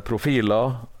 profiler,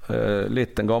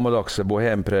 litt den gammeldagse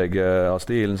bohempreget av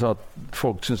stilen, så at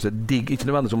folk synes det er digg, ikke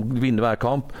nødvendig som vinner hver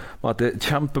kamp, men at det er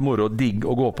kjempemoro og digg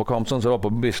å gå på kamp, sånn som det var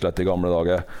på Bislett i gamle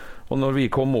dager. Og når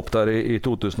vi kom opp der i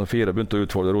 2004 og begynte å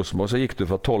utfordre Rosenborg, så gikk du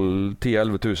fra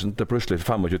 10-11 000 til plutselig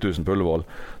 25 000 på Ullevål.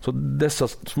 Så disse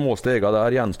små stegene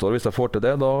der gjenstår. Hvis jeg får til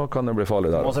det, da kan det bli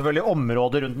farlig der. Og selvfølgelig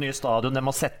området rundt nye stadion, det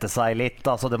må sette seg litt.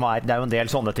 Altså det er jo en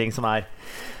del sånne ting som er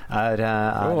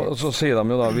og så sier de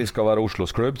jo da vi skal være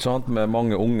Oslos klubb, sant? Med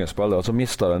mange unge spillere. Så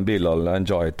mister en Bilal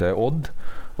Njay til Odd,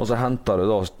 og så henter du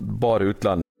da bare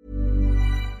utlendinger.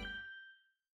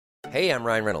 Hey, I'm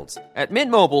Ryan Reynolds. At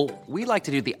Mint Mobile, we like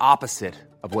to do the opposite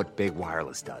of what Big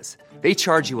Wireless does. They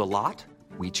charge you a lot,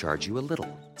 we charge you a little.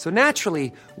 So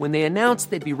naturally, when they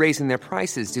announced they'd be raising their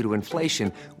prices due to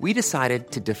inflation, we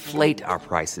decided to deflate our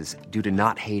prices due to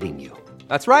not hating you.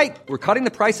 That's right. We're cutting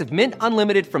the price of Mint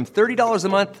Unlimited from $30 a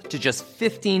month to just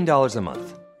 $15 a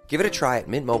month. Give it a try at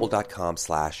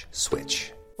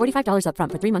mintmobile.com/switch. $45 up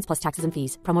front for 3 months plus taxes and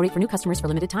fees. Promo rate for new customers for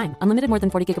limited time. Unlimited more than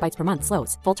 40 gigabytes per month.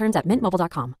 Slows full terms at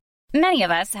mintmobile.com. Many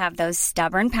of us have those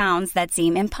stubborn pounds that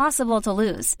seem impossible to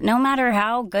lose, no matter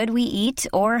how good we eat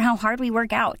or how hard we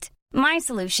work out. My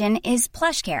solution is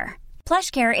PlushCare.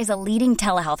 PlushCare is a leading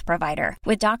telehealth provider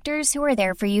with doctors who are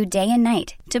there for you day and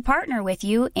night to partner with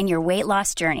you in your weight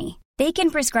loss journey. They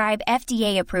can prescribe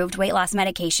FDA-approved weight loss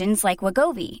medications like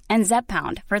Wegovy and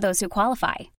Zepbound for those who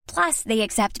qualify. Plus, they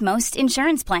accept most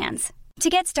insurance plans. To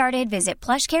get started, visit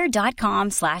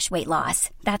plushcare.com/weight loss.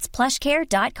 That's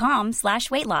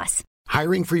plushcare.com/weight loss.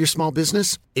 Hiring for your small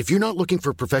business? If you're not looking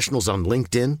for professionals on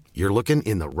LinkedIn, you're looking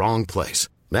in the wrong place.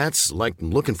 That's like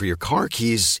looking for your car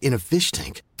keys in a fish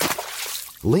tank.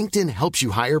 LinkedIn helps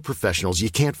you hire professionals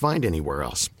you can't find anywhere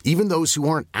else, even those who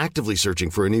aren't actively searching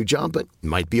for a new job but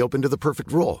might be open to the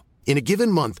perfect role. In a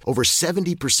given month, over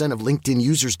 70% of LinkedIn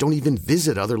users don't even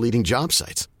visit other leading job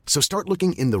sites. So start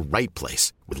looking in the right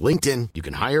place. With LinkedIn, you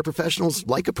can hire professionals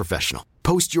like a professional.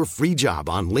 Post your free job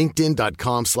on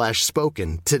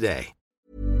linkedin.com/spoken today.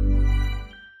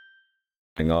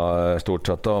 Stort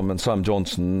sett da, men Sam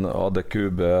Johnson,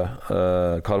 Adekube,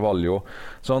 Carvalho,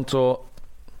 sånn, så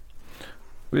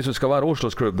hvis du skal være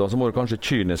Oslos klubb da, så må det kanskje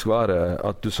kynisk være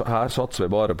at her satser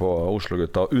vi bare på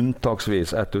Oslo-gutta,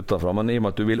 unntaksvis ett utenfra, men i og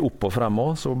med at du vil opp og frem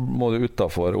også, så må du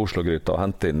utenfor Oslo-gutta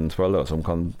hente inn spillere som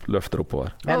kan løfte det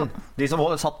oppover. Men de som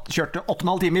kjørte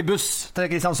 8,5 timer i buss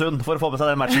til Kristiansund for å få med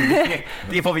seg den matchen,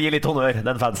 de får vi gi litt honnør,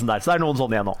 den fansen der, så det noen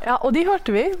sånne igjen nå. Ja, og de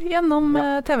hørte vi gjennom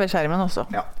TV-skjermen også.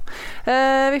 Ja.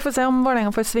 Vi får se om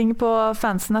Vålerenga får sving på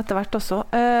fansen etter hvert også.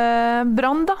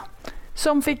 Brann da,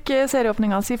 som fikk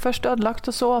serieåpningen sin først ødelagt,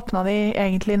 og så åpnet de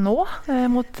egentlig nå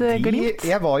mot Glimt.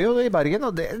 Jeg var jo i Bergen,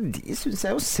 og de synes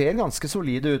jeg jo ser ganske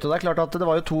solide ut, og det er klart at det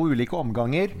var jo 2 ulike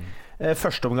omganger.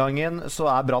 Første omgangen så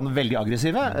Brann veldig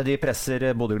aggressive. De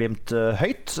presser Bodø-Glimt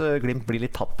høyt. Glimt blir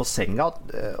litt tatt på senga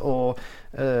og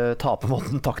taper mot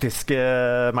den taktiske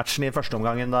matchen i første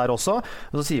omgangen der også.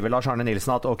 Og så sier vel Lars Arne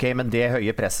Nilsen at ok, men det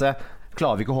høye presset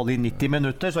klarer vi ikke å holde i 90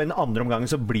 minutter, så i den andre omgangen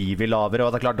så blir vi lavere,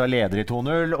 og det er klart da leder de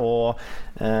 2-0, og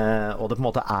det på en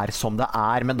måte som det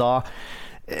men da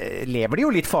lever de jo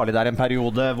litt farlig der en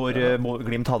periode hvor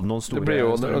Glimt hadde noen store,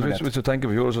 hvis du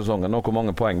tenker på fjorårssesongen, hvor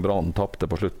mange poeng Brann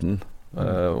tapte på slutten,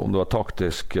 om det var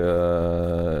taktisk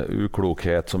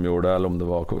uklokhet som gjorde det, eller om det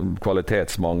var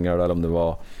kvalitetsmangel, eller om det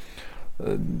var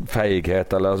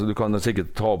feighet, eller, altså, du kan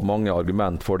sikkert ta opp mange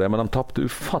argument for det, men de tapte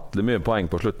ufattelig mye poeng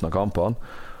på slutten av kampene.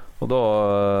 Og da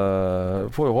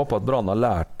får jeg håpe at Brann har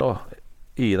lært da,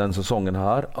 i denne sesongen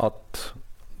her, at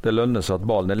det lønner seg at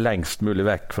ballen lengst mulig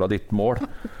vekk fra ditt mål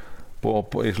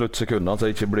i sluttsekundene, så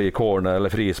det ikke blir corner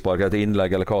eller frispark eller innlegg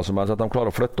eller hva som helst, at de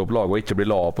klarer å flytte opp laget og ikke bli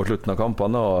lav på slutten av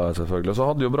kampene selvfølgelig. Så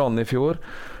hadde jo Brann i fjor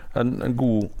en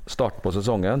god start på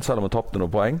sesongen, selv om de tapte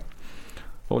noen poeng.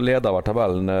 Og leder over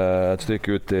tabellen et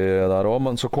stykke ut der også,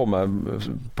 men så kom en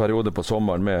periode på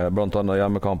sommeren med blant annet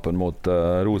hjemmekampen mot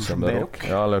Rosenborg,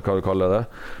 ja, eller hva du kaller det,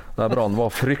 der Brann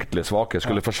var fryktelig svake,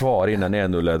 skulle forsvare inn en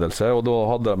 1-0-ledelse, og da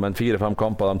hadde de en 4-5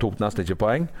 kamper, de tok nesten ikke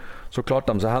poeng, så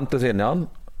klarte de seg å hente seg inn igjen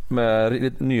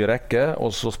med ny rekke,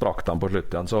 og så sprakk de på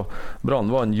slutt igjen. Så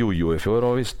Brann var en jojo i fjor,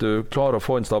 og hvis du klarer å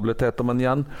få en stabilitet, men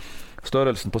igjen,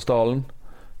 størrelsen på stallen,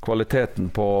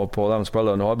 kvaliteten på de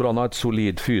spillerne har. Brann har et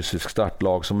solid fysisk sterkt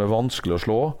lag som vanskelig å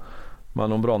slå,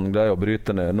 men om Brann greier å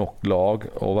bryte ned nok lag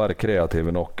og være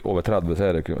kreative nok over 30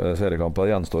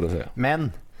 seriekamper, gjenstår det å se. Men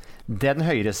den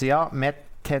høyresida med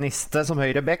Teniste som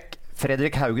høyre bekk,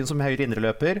 Fredrik Haugen som høyre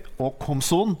indreløper og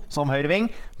Komson som høyre ving,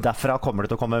 derfra kommer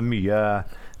det til å komme mye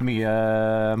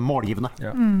målgivende.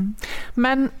 Ja.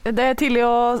 Men det tidlig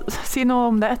å si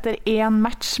noe om det etter én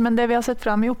match, men det vi har sett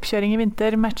frem i oppkjøring i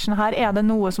vinter, matchen her, det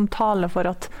noe som taler for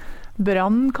at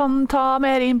Brann kan ta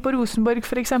mer inn på Rosenborg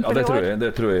for eksempel i år?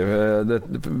 Det tror jeg.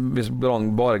 Hvis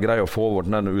Brann bare greier å få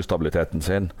bort denne ustabiliteten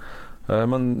sin.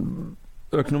 Men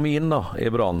økonomien da, i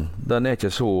Brann, den ikke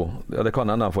så, ja, det kan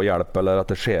hende han får hjelp, eller at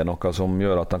det skjer noe som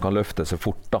gjør at han kan løfte seg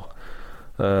fort da.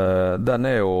 Den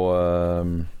jo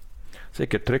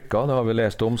sikkert trykka, det har vi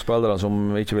lest om. Spillere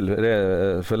som ikke vil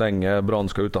forlenge,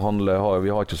 Brann skal ut og handle,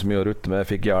 vi har ikke så mye å rutte med,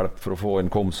 fikk hjelp for å få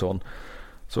inn Komson.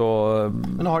 Så,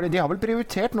 men de har vel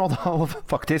prioritert nå da, å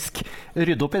faktisk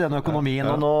rydde opp i den økonomien,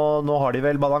 og nå har de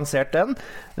vel balansert den.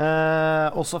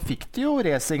 Og så fikk de jo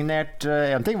resignert,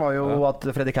 en ting var jo at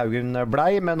Fredrik Haugen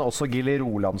blei, men også Gilly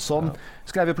Rolandsson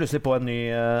skrev jo plutselig på en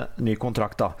ny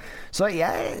kontrakt da. Så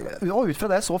og ut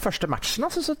fra det så første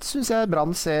matchen, så synes jeg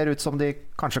Brann ser ut som de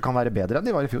kanskje kan være bedre enn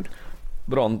de var i fjor.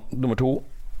 Brann nummer 2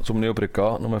 som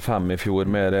nyopprykka, nummer 5 i fjor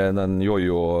med den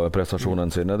jojo-prestasjonen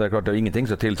sine. Det klart det ingenting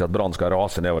som tilsier at Brann skal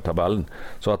rase nedover tabellen.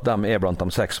 Så at de blant de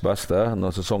 6 beste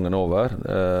når sesongen over,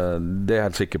 det jeg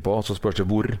helt sikker på. Så spørs det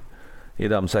hvor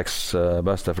i de 6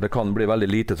 beste, for det kan bli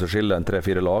veldig lite som skiller en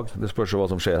 3-4 lag. Det spørs hva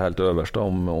som skjer helt øverst, da,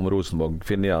 om Rosenborg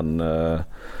finner igjen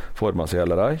formen sin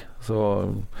eller ei. Så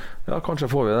ja,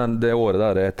 kanskje får vi det året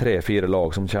der det 3-4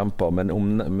 lag som kjemper, men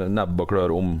med nebb og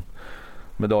klør om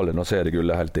medaljen og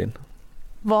seriegullet helt inn.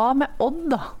 Hva med Odd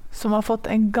da, som har fått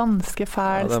en ganske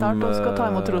fæl start og skal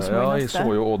ta imot Rosenborg neste? Jeg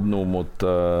så jo Odd nå mot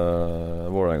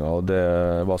Vålerenga, og det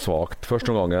var svagt.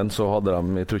 Første gangen så hadde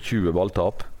de, jeg tror 20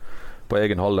 balltap på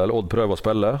egen halvdel. Odd prøver å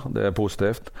spille, det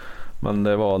positivt, men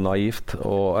det var naivt,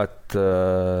 og et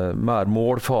mer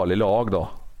målfarlig lag da,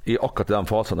 i akkurat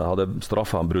den fasen hadde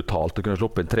straffet dem brutalt. De kunne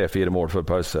sluppe inn 3-4 mål før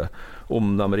pause,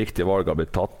 om de riktige valgene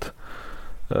blitt tatt.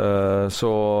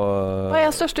 Hva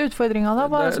er største utfordringen da?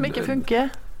 Hva er det som ikke funker?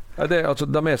 De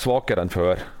er svakere enn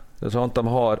før. Det er sant, de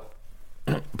har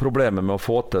problemer med å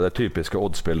få til det typiske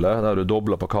Odd-spillet, der du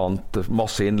dobler på kant,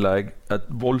 masse innlegg, et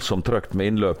voldsomt trøkt med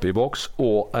innløp i boks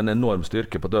og en enorm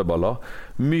styrke på dødballer.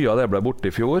 Mye av det ble borte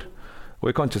i fjor, og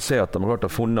jeg kan ikke se at de har klart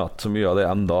å funnet så mye av det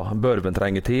enda. Børven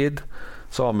trenger tid.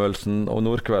 Samuelsen og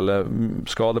Nordkveld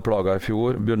skadeplaga i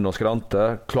fjor, begynner å skrante.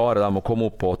 Klarer de å komme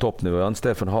opp på toppnivåen?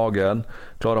 Stefan Hagen,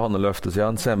 klarer han å løftes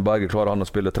igjen? Sem Berge, klarer han å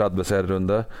spille 30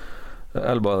 serierunde?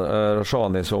 Elba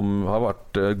Rashani, som har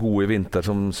vært god i vinter,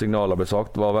 som signaler ble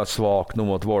sagt, var veldig svak nå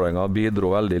mot Vålerenga,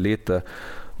 bidro veldig lite.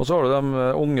 Og så har du de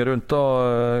unge rundt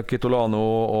da, Kitolano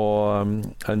og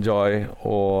Njay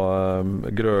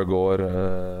og Grøgaard,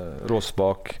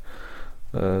 Rossbakk.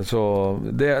 Så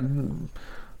det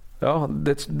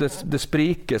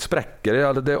sprekker.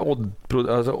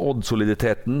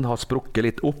 Odd-soliditeten har sprukket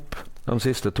litt opp de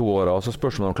siste 2 årene, så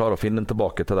spørs om de klarer å finne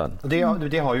tilbake til den. De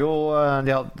hadde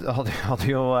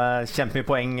jo kjempemye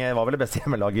poeng, var vel det beste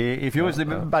hjemmelaget i fjor, så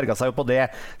de berga seg jo på det,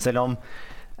 selv om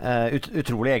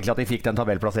utrolig egentlig at de fikk den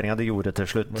tabellplasseringen de gjorde til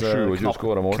slutt.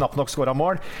 Knapt nok skåret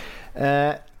mål.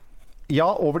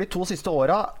 Over de 2 siste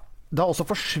årene det har også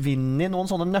forsvinnet noen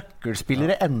sånne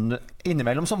nøkkelspillere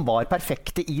innimellom som var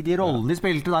perfekte i de rollene de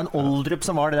spilte. Det en Oldrup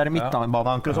som var det der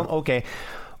midtbaneanker og sånn. Ok.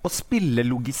 Og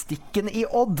spillelogistikken i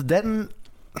Odd, den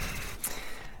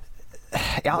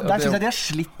der synes jeg de har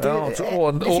slitt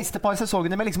de siste par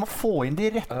sesongene med liksom å få inn de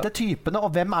rette typene,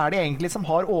 og hvem det egentlig som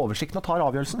har oversikten og tar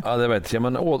avgjørelsen? Ja, det vet jeg ikke,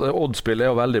 men Odd-spillet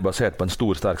jo veldig basert på en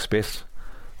stor, sterk spiss.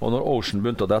 Og når Ocean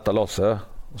begynte å dette lasset,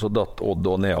 så datt Odd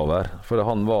og nedover, for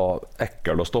han var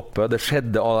ekkel å stoppe. Det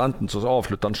skjedde enten så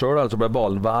avsluttet han selv, eller så ble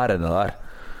ballen værende der.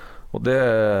 Og det,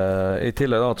 i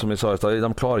tillegg da, som jeg sa,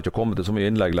 de klarer ikke å komme til så mye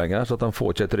innlegg lenger, så at de får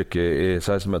ikke et trykk i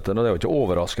 16-meteren, og det er jo ikke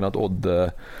overraskende at Odd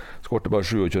skårte bare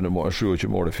 27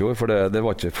 mål i fjor, for det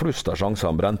var ikke flust av sjanser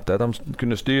han brente. De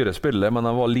kunne styre spillet, men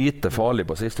de var lite farlige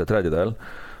på siste tredjedel.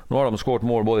 Nå har de skåret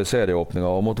mål både i serieåpninga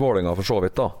og mot Vålerenga for så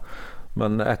vidt da.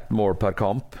 Men 1 mål per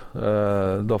kamp,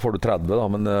 da får du 30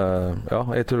 da, men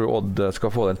jeg tror Odd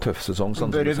skal få en tøff sesong.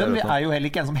 Børven jo heller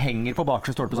ikke en som henger på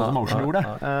bakre stolpe sånn som Ocean gjorde.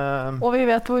 Og vi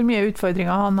vet hvor mye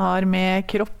utfordringer han har med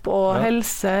kropp og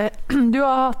helse. Du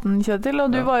har hatt den, Kjetil,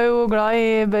 og du var jo glad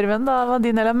i Børven da, var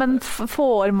din del, men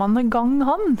får man i gang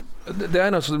han? Det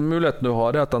eneste muligheten du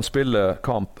har at han spiller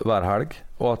kamp hver helg,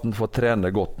 og at han får trene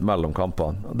godt mellom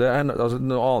kampene.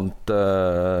 Noe annet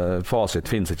fasit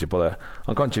finnes ikke på det.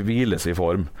 Han kan ikke hviles i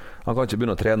form. Han kan ikke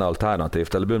begynne å trene alternativt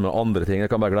eller begynne med andre ting.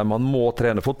 Jeg kan bare glemme. Han må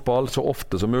trene fotball så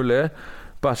ofte som mulig,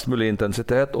 best mulig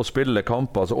intensitet, og spille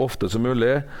kamper så ofte som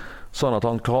mulig, sånn at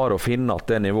han klarer å finne at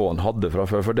det nivået han hadde fra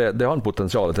før. For det har han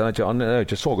potensialet til. Han er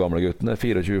ikke så gamle gutten,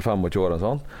 24-25 år og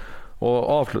sånn. Og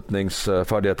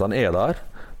avslutningsferdighetene der,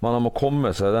 men han må komme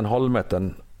seg den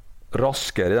halvmeteren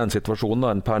raskere i den situasjonen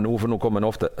enn per nå, for nå kommer han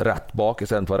ofte rett bak i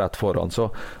stedet for rett foran.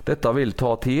 Så dette vil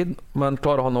ta tid, men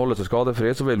klarer han å holde seg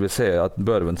skadefri, så vil vi se at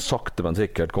Børven sakte, men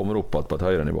sikkert kommer opp på et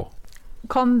høyere nivå.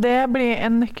 Kan det bli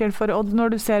en nøkkel for Odd når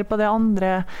du ser på de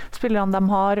andre spillerne de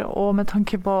har, og med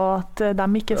tanke på at de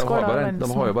ikke skårer?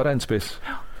 De har jo bare en spiss.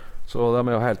 Så de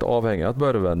er jo helt avhengige av at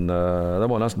Børven, de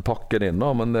må nesten pakke den inn,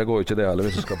 men det går jo ikke det heller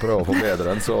hvis du skal prøve å forbedre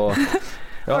den, så...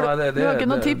 du har ikke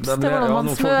noen tips til hvordan man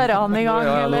smører han i gang?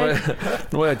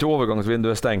 Nå er ikke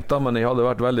overgangsvinduet stengt, da, men jeg hadde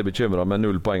vært veldig bekymret med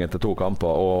 0 poeng etter 2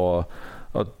 kamper, og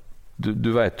at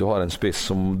du vet du har en spiss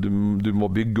som du må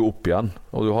bygge opp igjen,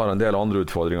 og du har en del andre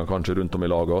utfordringer kanskje rundt om i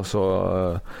laget, så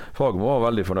Fagermo var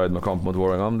veldig fornøyd med kamp mot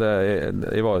Vålerenga.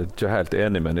 Jeg var ikke helt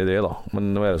enig med det da, men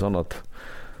nå er det sånn at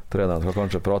treneren skal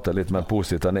kanskje prate litt mer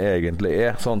positivt enn det egentlig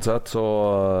er, sånn sett, så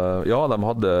ja, de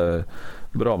hadde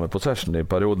bra med possession i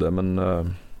periode, men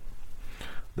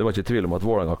det var ikke tvil om at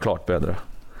Vålerenga har klart bedre.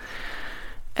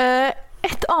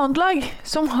 Et annet lag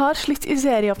som har slitt i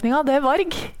serieåpninga, det er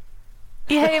Varg.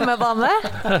 I heimebane.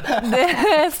 Det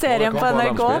er serien på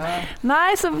NRK.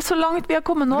 Nei, så langt vi har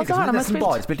kommet nå, så har de nesten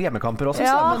bare spilt hjemmekamper også.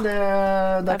 Ja, men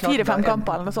det er 4-5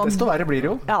 kamper eller noe sånt. Desto verre blir det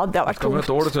jo. Ja, det har vært tungt.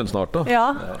 Skal vi Ålesund snart da?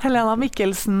 Ja, Helena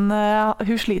Mikkelsen,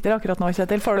 hun sliter akkurat nå,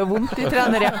 Kjetil. Får du vondt i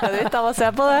trenerhjertet ditt av å se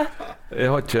på det? Jeg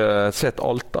har ikke sett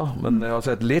alt da, men jeg har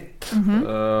sett litt.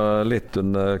 Litt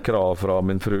under krav fra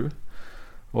min fru.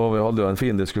 Og vi hadde jo en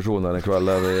fin diskusjon her i kveld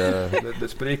der det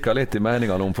spriket litt i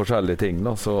meningene om forskjellige ting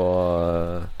da, så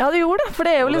ja, det gjorde det, for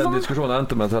det er jo liksom den diskusjonen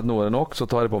endte med at nå er det nok, så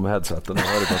tar jeg på meg headsetet og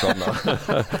hører på noe annet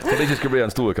så det ikke skulle bli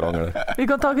en stor krangel. Vi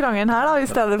kan ta krangelen her da, i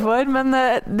stedet for, men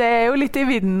det er jo litt i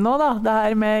vinden nå da, det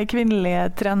her med kvinnelige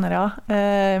trenere,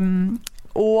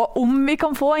 og om vi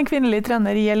kan få en kvinnelig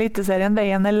trener i Eliteserien,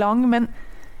 veien er lang, men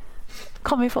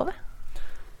kan vi få det?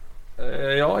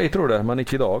 Ja, jeg tror det, men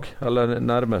ikke I dag, eller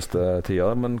nærmeste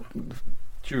tida. Men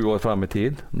 20 år frem I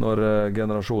tid, når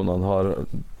generasjonene har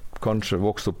kanskje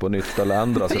vokst opp på nytt eller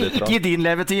endret seg litt. Ikke I din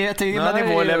levetid, men I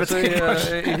vår levetid.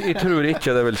 Jeg tror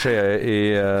ikke det vil skje I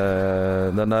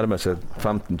den nærmeste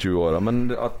 15-20 årene, men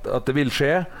at det vil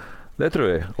skje, det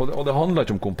tror jeg. Og det handler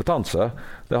ikke om kompetanse.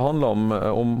 Det handler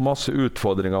om masse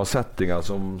utfordringer og settinger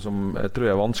som jeg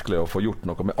tror vanskelig å få gjort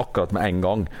noe med akkurat med en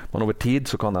gang. Men over tid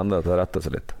så kan det endre til å rette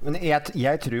seg litt. Men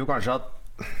jeg tror jo kanskje at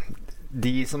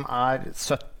de som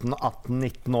 17, 18,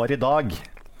 19 år I dag,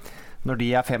 når de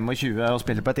 25 og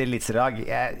spiller på et eliteserielag,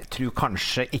 jeg tror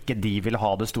kanskje ikke de vil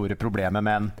ha det store problemet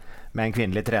med en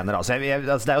kvinnelig trener. Altså,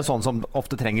 det jo sånn som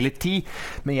ofte trenger litt tid.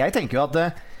 Men jeg tenker jo at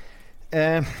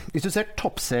hvis du ser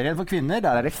toppserien for kvinner,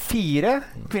 der det 4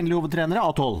 kvinnelige hovedtrenere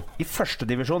av 12. I første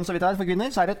divisjon, så vidt jeg for kvinner,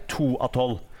 så det 2 av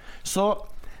 12. Så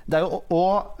det jo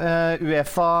også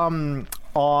UEFA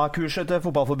A-kurset til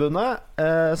fotballforbundet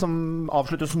som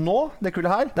avsluttes nå, det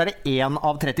kullet her. Det det 1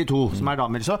 av 32 som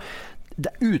damer. Så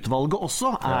utvalget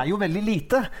også jo veldig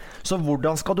lite. Så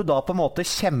hvordan skal du da på en måte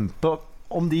kjempe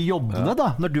om de jobbene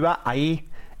da, når du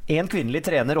en kvinnelig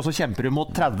trener, og så kjemper du mot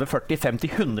 30, 40,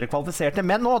 50, 100 kvalifiserte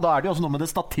menn nå. Da det jo også noe med det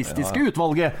statistiske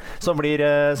utvalget som blir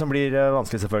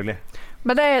vanskelig selvfølgelig.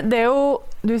 Men det jo,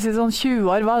 du sier sånn 20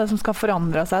 år, hva det som skal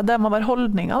forandre seg? Det må være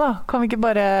holdninger da. Kan vi ikke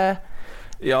bare...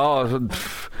 Ja, altså...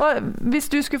 Hvis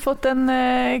du skulle fått en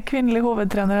kvinnelig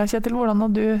hovedtrener, Kjetil, hvordan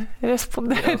hadde du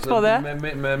respondert på det?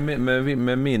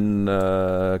 Med min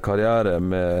karriere,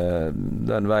 med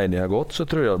den veien jeg har gått, så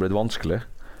tror jeg det hadde blitt vanskelig.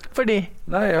 Fordi?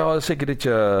 Nei, jeg har sikkert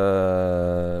ikke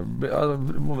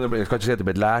jeg skal ikke si at det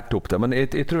ble lært opp det, men jeg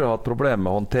tror jeg har hatt problemer med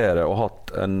å håndtere og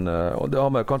det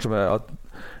har med kanskje med at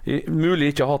jeg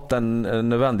mulig ikke har hatt den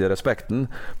nødvendige respekten,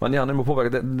 men igjen, jeg må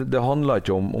påpeke det handler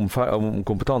ikke om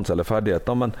kompetanse eller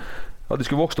ferdigheter, men at de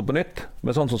skulle vokst opp på nytt,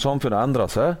 men sånn som samfunnet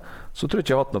endret seg, så tror jeg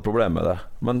ikke jeg har hatt noe problem med det.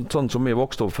 Men sånn som jeg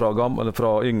vokste opp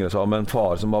fra yngre, så med en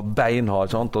far som var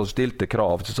beinhard, sant, og stilte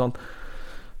krav, sant?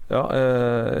 Ja,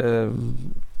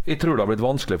 jeg tror det har blitt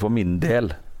vanskelig for min del.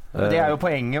 Det jo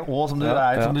poenget også,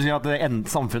 som du sier, at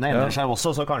samfunnet endrer seg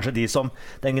også, så kanskje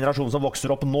den generasjonen som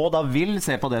vokser opp nå, da vil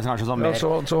se på det kanskje som mer... Ja,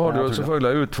 så har du jo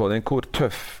selvfølgelig en utfordring, hvor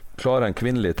tøff klarer en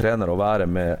kvinnelig trener å være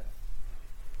med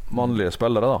mannlige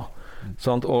spillere da?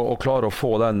 Sant? Og klare å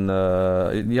få den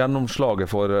gjennomslaget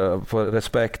for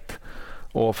respekt,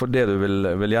 og for det du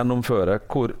vil gjennomføre,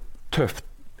 hvor tøft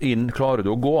inn klarer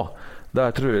du å gå?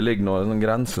 Der tror jeg ligger noen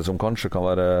grenser som kanskje kan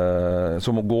være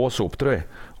som må gås opp, tror jeg,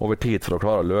 over tid for å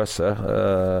klare å løse.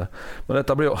 Men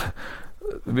dette blir jo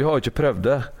vi har jo ikke prøvd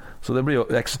det, så det blir jo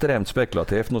ekstremt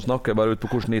spekulativt. Nå snakker jeg bare ut på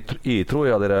hvordan jeg tror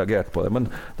jeg hadde reagert på det, men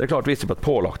det klart hvis jeg ble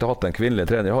pålagt å ha hatt en kvinnelig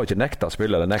trener, jeg har ikke nektet å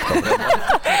spille eller nektet å trene.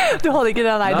 Du hadde ikke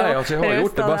det, nei? Nei, altså jeg har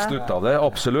gjort det beste ut av det,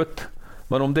 absolutt.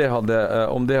 Men om det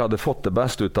hadde fått det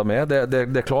beste ut av meg,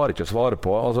 det klarer jeg ikke å svare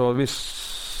på. Altså hvis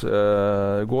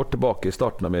går tilbake i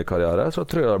starten av min karriere, så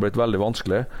tror jeg det har blitt veldig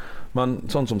vanskelig. Men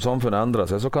sånn som samfunnet endrer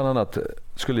seg, så kan det at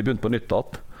skulle jeg begynt på nytt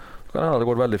igjen, så kan det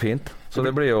gått veldig fint. Så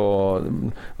det blir jo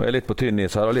jeg litt på tynn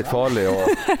is her, og litt farlig, og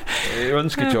jeg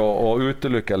ønsker ikke å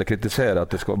utelukke eller kritisere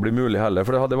at det skal bli mulig heller,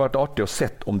 for det hadde vært artig å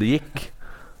sett om det gikk.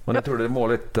 Men jeg tror det må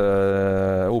litt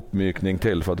oppmykning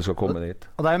til for at det skal komme dit.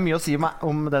 Og det jo mye å si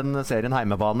om den serien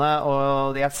Heimebane,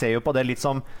 og jeg ser jo på det litt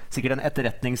som sikkert en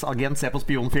etterretningsagent ser på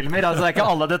spionfilmer. Altså det ikke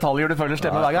alle detaljer du føler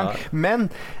stemmer hver gang. Men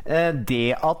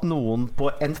det at noen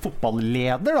på en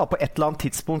fotballeder da, på et eller annet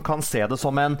tidspunkt kan se det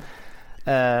som en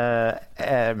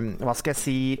hva skal jeg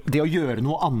si, det å gjøre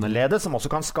noe annerledes som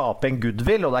også kan skape en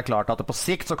goodwill, og det klart at på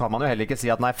sikt så kan man jo heller ikke si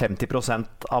at nei,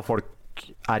 50% av folk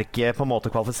ikke på en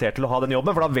måte kvalifisert til å ha den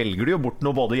jobben, for da velger du jo bort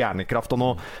noe både hjernekraft og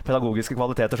noe pedagogiske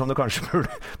kvaliteter som du kanskje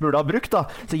burde ha brukt da.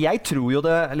 Så jeg tror jo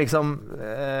det liksom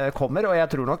kommer, og jeg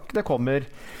tror nok det kommer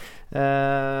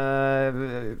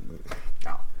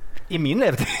i min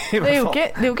levetid. Det er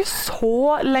jo ikke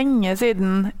så lenge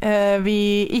siden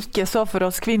vi ikke så for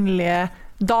oss kvinnelige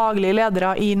daglige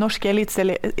ledere i norske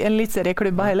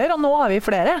elitserieklubber heller, og nå har vi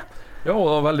flere. Ja,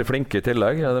 og er veldig flinke i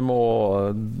tillegg. Det må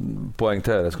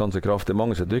poengteres ganske kraftig.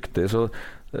 Mange som dyktige. Så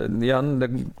igjen,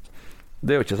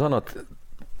 det jo ikke sånn at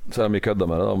så mye kødder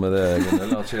med det da, med det.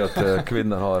 La oss si at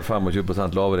kvinner har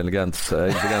 25% lavere intelligens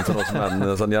enn oss menn,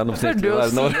 sånn gjennomsnittlig.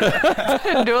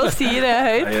 Hør du å si det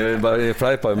høyt? Jeg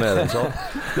fleiper jo med det. Så.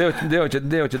 Det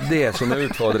jo ikke det som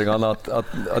utfordringen,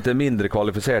 at det mindre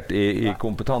kvalifisert i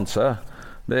kompetanse.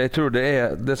 Jeg tror det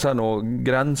er noe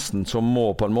grensen som må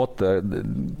på en måte,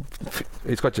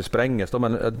 jeg skal ikke sprenges da,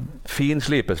 men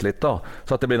finslipes litt da,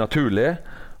 så at det blir naturlig,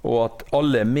 og at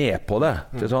alle med på det.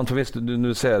 For hvis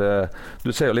du ser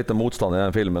jo litt av motstand i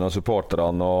den filmen, og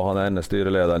supporterne og han ene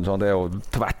styrelederen, det jo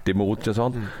tvert imot.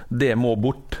 Det må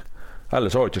bort,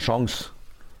 ellers har du ikke sjans.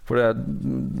 For det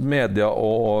media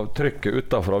og trykket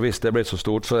utenfra, hvis det blir så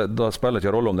stort, så da spiller det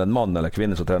ikke rolle om det en mann eller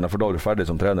kvinne som trener, for da du ferdig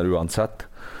som trener uansett.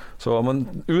 Men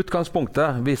utgangspunktet,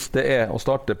 hvis det å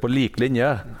starte på lik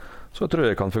linje, så tror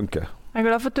jeg det kan funke. Jeg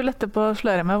glad for at du letter på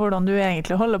sløret med hvordan du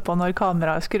egentlig holder på når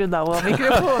kameraet skrudd av og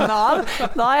mikrofonen av.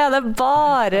 Da det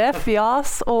bare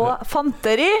fjas og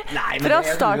fanteri fra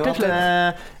start til slutt.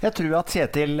 Jeg tror at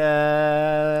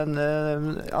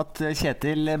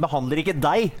Kjetil behandler ikke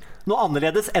deg noe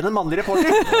annerledes enn en mannlig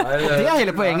reporter. Det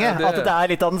hele poenget, at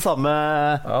det litt av den samme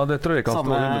det tror jeg kan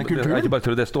stå kulturen. Jeg ikke bare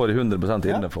tror det står i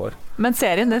 100% innenfor. Men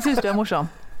serien, det synes du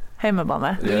morsom?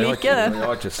 Heimebane. Du liker det? Jeg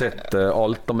har ikke sett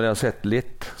alt, men jeg har sett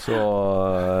litt.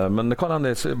 Men det kan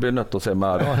hende jeg blir nødt til å se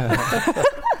mer.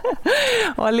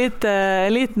 Og en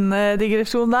liten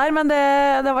digresjon der, men det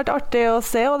har vært artig å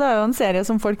se, og det jo en serie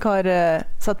som folk har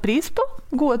satt pris på.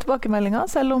 Gode tilbakemeldinger,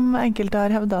 selv om enkelte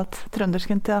har hevdet at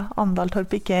trøndersken til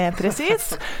Andaltorp ikke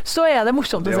presis, så det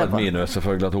morsomt å se på. Det et minus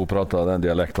selvfølgelig at hun pratet den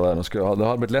dialekten der. Det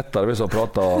hadde blitt lettere hvis hun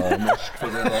pratet norsk.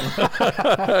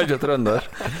 Jeg ikke trønder.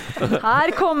 Her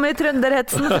kommer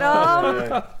trønderhetsen fram.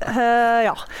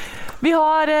 Ja. Vi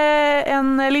har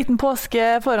en liten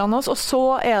påske foran oss, og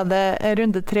så det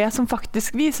runde 3 som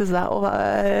faktisk viser seg å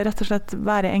rett og slett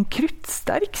være en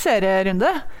kruttsterk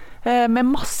serierunde. Med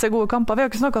masse gode kamper. Vi har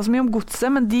ikke snakket så mye om Godset,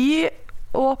 men de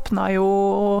åpnet jo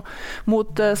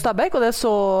mot Stabæk, og det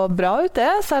så bra ut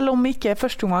det, selv om ikke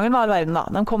første omgangen var all verden da.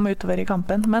 De kom utover i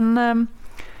kampen, men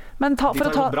de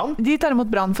tar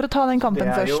imot Brann for å ta den kampen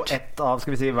først. Det jo et av,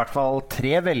 skal vi si, i hvert fall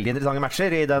 3 veldig interessante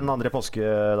matcher i den andre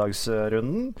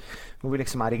påskedagsrunden, hvor vi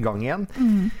liksom i gang igjen.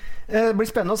 Det blir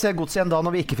spennende å se Godset igjen da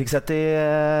når vi ikke fikk sett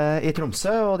i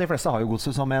Tromsø, og de fleste har jo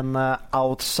Godset som en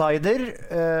outsider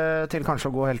til kanskje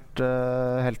å gå helt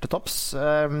til topps.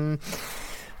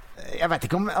 Jeg vet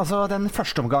ikke om, altså den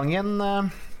første omgangen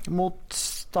mot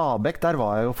Stabæk, der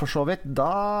var jeg jo for så vidt, da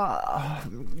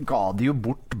ga de jo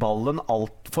bort ballen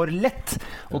alt for lett,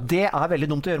 og det veldig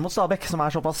dumt å gjøre mot Stabæk, som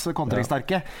såpass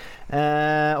kontringssterke.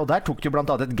 Og der tok de jo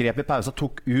blant annet et grep i pause,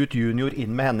 tok ut junior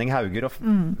inn med Henning Hauger, og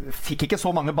fikk ikke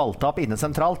så mange balltap inne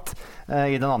sentralt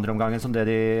i den andre omgangen som det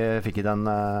de fikk i den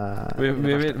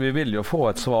vi vil jo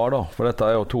få et svar da, for dette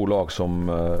jo 2 lag som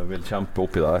vil kjempe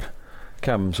oppi der.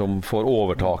 Hvem som får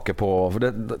overtaket på, for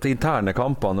det interne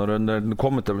kampene det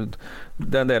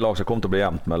en del lag som kommer til å bli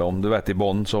jevnt mellom. Du vet i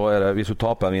bånd, så det, hvis du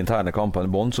taper de interne kampene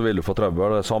i bånd, så vil du få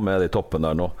trøbbel. Det samme det i toppen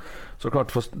der nå. Så klart,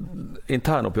 for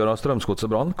internoppgjøret av Strømsgodset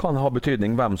Brann kan ha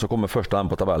betydning hvem som kommer først av dem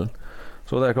på tabellen.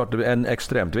 Så det klart en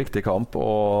ekstremt viktig kamp,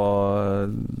 og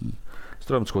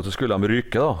Strømsgodset skulle de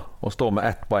ryke da, og stå med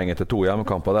 1 poeng etter 2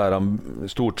 hjemmekamper der de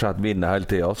stort sett vinner hele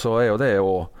tiden, så jo det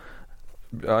jo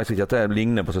jeg sier ikke at det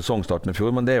ligner på sesongstarten i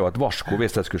fjor, men det jo et varsko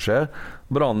hvis det skulle skje.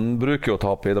 Brann bruker jo å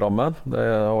tape i Drammen. Det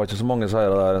var ikke så mange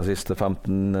seire der de siste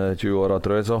 15-20 årene,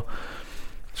 tror jeg. Så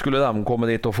skulle de komme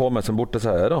dit og få med seg en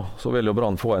borteseier, da, så vil jo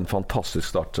Brann få en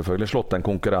fantastisk start, selvfølgelig. Slått en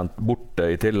konkurrent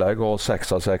borte i tillegg, og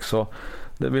 6 av 6. Så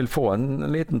det vil få en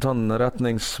liten sånn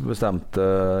retningsbestemt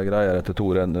greier etter 2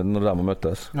 renner når de har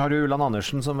møttes. Nå har du Ulan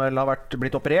Andersen som vel har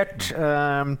blitt operert,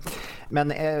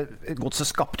 men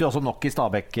Godset skapte jo også nok i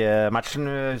Stabæk-matchen.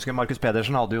 Jeg husker Markus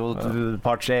Pedersen hadde jo et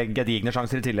par-3 gedigne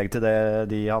sjanser i tillegg til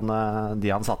de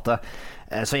han satte.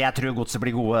 Så jeg tror Godset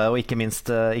blir gode, og ikke minst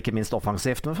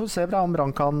offensivt. Men vi får se om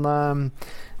Brann kan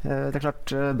det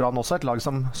klart Brann også et lag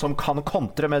som kan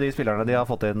kontre med de spillerne de har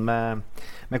fått inn med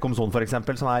Komson for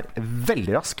eksempel, som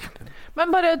veldig rask.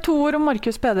 Men bare 2 ord om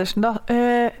Markus Pedersen da.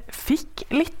 Fikk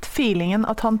litt feelingen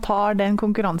at han tar den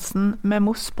konkurransen med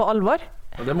Moss på alvor?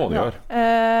 Ja, det må du gjøre.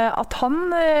 At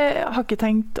han har ikke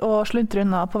tenkt å sluntre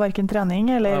unna på hverken trening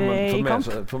eller i kamp?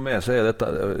 For meg så dette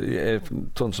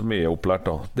sånn som jeg opplært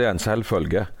da. Det en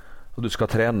selvfølge. Og du skal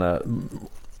trene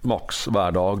maks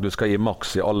hver dag, du skal gi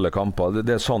maks i alle kamper.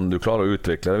 Det sånn du klarer å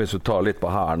utvikle det. Hvis du tar litt på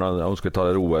her, nå skal vi ta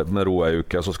det med ro en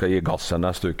uke, så skal jeg gi gassen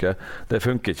neste uke. Det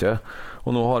funker ikke.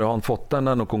 Og nå har jo han fått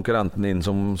den konkurrenten inn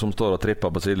som står og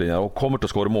tripper på sidelinjen, og kommer til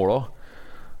å skåre mål da.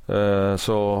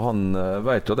 Så han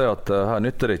vet jo det at her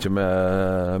nytter det ikke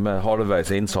med halvveis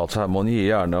innsats. Her må han gi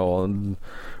gjerne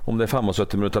Om det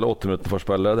 75 minutter eller 80 minutter for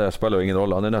spillet, det spiller jo ingen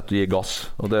rolle. Han nødt til å gi gass,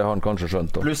 og det har han kanskje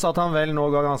skjønt. Pluss at han vel nå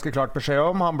ga ganske klart beskjed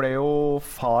om, han ble jo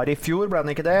far I fjor, ble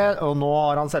han ikke det? Og nå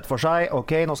har han sett for seg,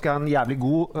 ok, nå skal jeg ha en jævlig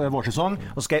god vårsesong,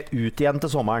 og skal jeg ut igjen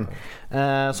til sommeren.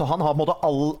 Så han har på en måte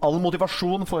all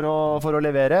motivasjon for å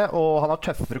levere, og han har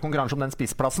tøffere konkurranse om den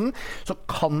spissplassen. Så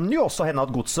kan jo også hende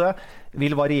at godset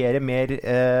vil variere mer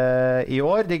I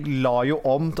år. De la jo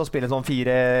om til å spille en sånn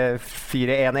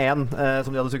 4-1-1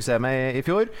 som de hadde suksess med I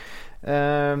fjor.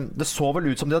 Det så vel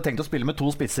ut som de hadde tenkt å spille med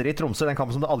 2 spisser I Tromsø, den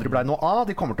kampen som det aldri ble noe av.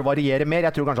 De kommer til å variere mer.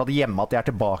 Jeg tror kanskje at hjemme at de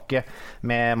tilbake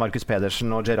med Markus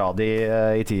Pedersen og Gerradi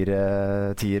I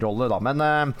tierrolle da. Men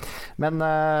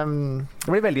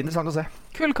det blir veldig interessant å se.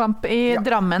 Kullkamp I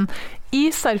Drammen. I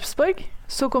Sarpsborg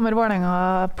så kommer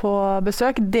Vålerenga på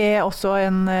besøk. Det også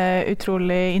en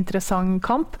utrolig interessant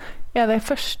kamp. Det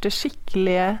første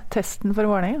skikkelige testen for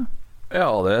Vålerenga? Ja,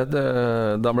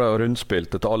 de ble jo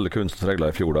rundspilt etter alle kunstens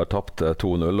regler I fjor. Der tapte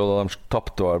 2-0, og de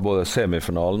tapte både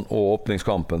semifinalen og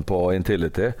åpningskampen på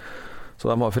Intility. Så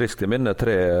de har friskt I minne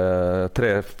tre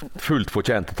fullt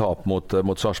fortjente tap mot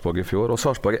Sarpsborg I fjor. Og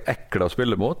Sarpsborg ekle å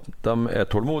spille mot. De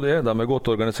tålmodige, de godt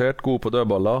organisert, gode på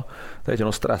dødballer. Det ikke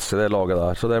noe stress I det laget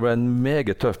der. Så det ble en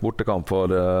meget tøff bortekamp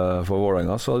for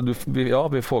Vålerenga. Så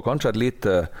vi får kanskje et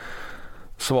lite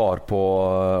svar på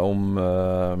om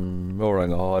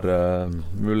Vålerenga har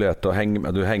mulighet til å henge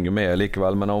med. Du henger med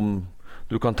likevel, men om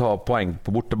du kan ta poeng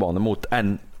på bortebane mot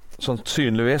en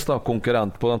sannsynligvis da,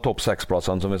 konkurrent på den topp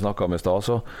 6-plassen som vi snakket om I stad,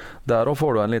 så der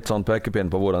får du en litt sånn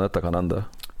pekepinn på hvordan dette kan ende.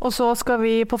 Og så skal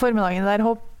vi på formiddagen der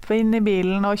hoppe inn I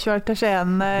bilen og kjøre til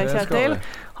Skien, Kjetil.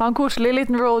 Ha en koselig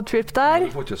liten roadtrip der.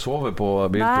 Du får ikke sove på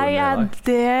bilturen. Nei,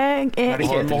 det Er det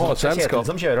Kjetil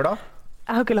som kjører da?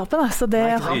 Jeg har ikke lappen, så det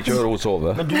Jeg kjører og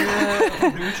sover. Men du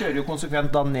kjører jo konsekvent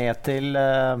da ned til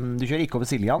Du kjører ikke over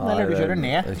Siljan, eller du kjører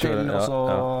ned til også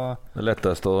Det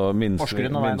lettest og minst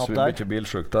ikke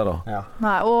bilsjukt der da.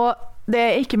 Nei, og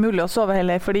det ikke mulig å sove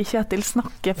heller, fordi Kjetil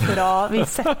snakker fra vi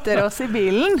setter oss I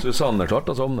bilen. Susanne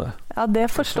klarte å sovne. Ja, det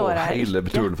forstår jeg ikke. Hele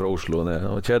turen fra Oslo ned,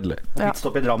 det var kjedelig. Litt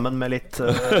stopp I Drammen med litt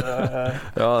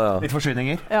litt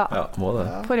forsynninger. Ja, må det.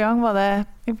 Forrige gang var det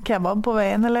kebab på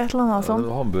veien eller et eller annet sånt.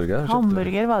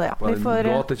 Hamburger var det, ja.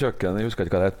 Gatekjøkken, jeg husker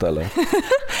ikke hva det heter eller.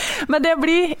 Men det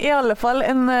blir I alle fall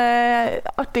en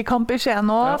artig kamp I Skien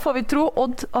nå, får vi tro.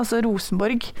 Odd, altså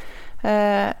Rosenborg.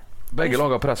 Begge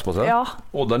lag har press på seg.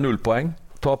 Odd 0 poeng.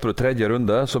 Taper du tredje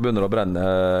runde, så begynner det å brenne.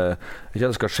 Ikke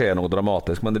at det skal skje noe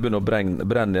dramatisk, men det begynner å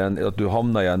brenne igjen, at du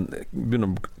havner I en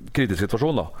kritisk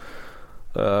situasjon da.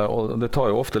 Og det tar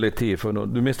jo ofte litt tid, for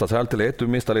du mister selvtillit, du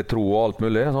mister litt tro og alt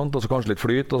mulig, sant? Og så kanskje litt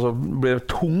flyt, og så blir det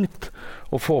tungt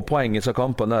å få poeng I disse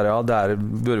kampene der, der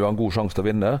bør vi ha en god sjanse til å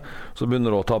vinne. Så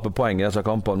begynner du å tape poeng I disse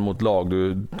kampene mot lag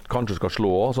du kanskje skal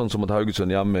slå, sånn som mot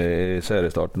Haugesund hjemme I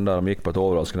seriestarten, der de gikk på et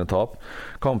overraskende tap.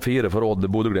 Kamp 4 for Odd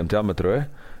Bodø/Glimt hjemme, tror jeg.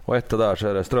 Og etter der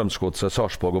så det Strømsgodset,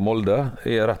 Sarpsborg og Molde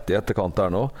rett I etterkant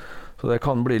der nå. Så det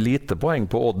kan bli lite poeng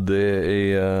på Odd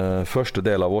I første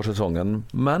del av årssesongen.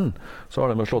 Men så har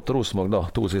de slått Rosenborg da,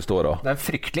 2 siste årene. Det en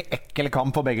fryktelig ekkel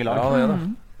kamp på begge lag. Ja, det det.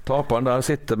 Taperen der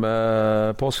sitter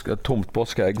med et tomt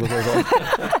påskeegg.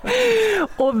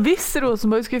 Og hvis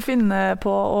Rosenborg skulle finne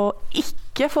på å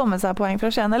ikke få med seg poeng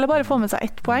fra Skien, eller bare få med seg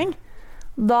 1 poeng,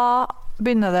 da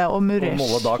begynner det å murre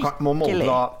skikkelig. Må Molde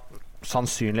da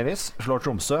sannsynligvis slår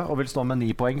Tromsø og vil stå med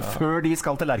 9 poeng før de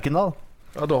skal til Lerkendal?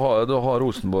 Ja, da har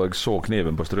Rosenborg så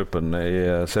kniven på strupen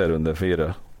I serierunde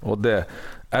 4. Og det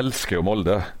elsker jo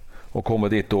Molde, å komme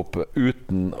dit opp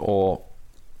uten å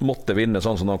måtte vinne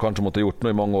sånn som de kanskje måtte gjort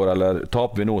nå I mange år, eller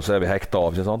taper vi nå så vi hekta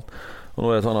av, ikke sant? Og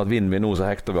nå det sånn at vinner vi nå så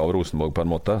hekter vi av Rosenborg på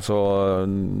en måte, så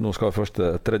nå skal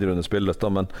første tredje runde spilles da,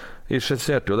 men jeg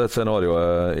skisserte jo det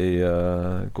scenarioet I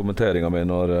kommenteringen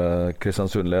min når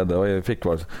Kristiansund leder, og jeg fikk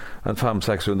vel en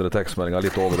 500-600 tekstmeldinger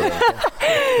litt over det.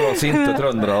 Fra sinte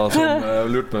trøndere som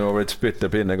lurte meg over et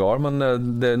spytte pinne gal, men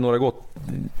når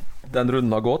den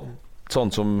runden har gått,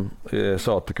 sånn som jeg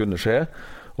sa at det kunne skje,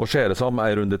 og skjer det samme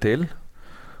en runde til,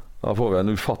 da får vi en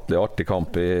ufattelig artig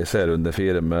kamp I serierunde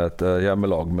 4 med et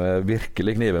hjemmelag med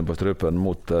virkelig kniven på strupen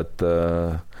mot et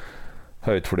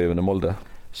høytflyvende Molde.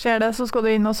 Skjer det, så skal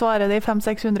du inn og svare de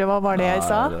 500-600, hva var det jeg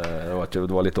sa? Det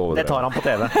var litt over det. Det tar han på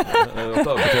TV. Det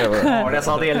tar på TV. Hva var det jeg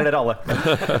sa, det gjelder dere alle.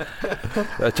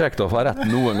 Det kjekt å få rett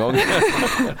noen gang.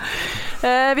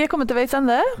 Vi kommet til veis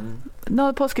ende. Nå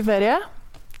påskeferie.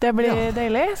 Det blir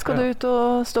deilig. Skal du ut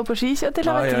og stå på ski, Kjetil?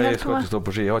 Nei, jeg skal ikke stå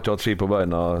på ski. Jeg har ikke hatt ski på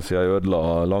beina siden jeg ødela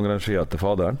langrennsskia til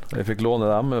faderen. Jeg fikk låne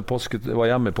dem. Jeg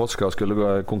var hjemme I påska og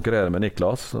skulle konkurrere med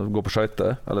Niklas, gå på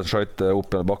skøyte, eller skøyte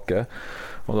opp en bakke.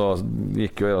 Og da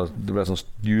gikk jo det ble sånn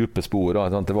dype spor.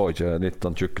 Da. Det var ikke litt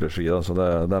sånn tjukkere ski, da, så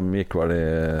de gikk vel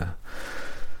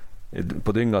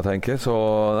på dynga, tenker jeg. Så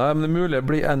nei, men det er mulig det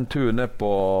blir en tur ned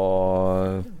på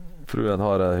fruen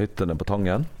har hytte ned på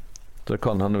Tangen. Så det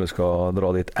kan hende vi skal dra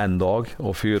dit en dag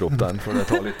og fyre opp den, for det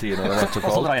tar litt tid når det er så kaldt.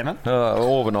 Og så dra hjem igjen? Ja,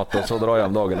 overnatt og så dra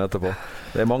hjem dagen etterpå.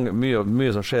 Det er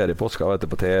mye som skjer i påska, vet du,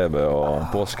 på TV og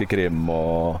påskekrim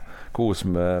og kos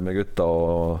med gutta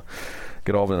og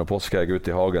grave noen påskeegg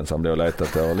ute i hagen som de har lett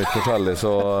etter og litt forskjellig,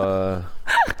 så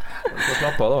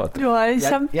slapp av da, vet du. Du har Jeg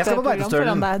skal på kjempeprogram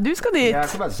foran deg. Du skal dit. Jeg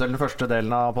skal på Beitostølen den første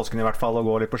delen av påsken i hvert fall, og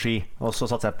gå litt på ski. Og så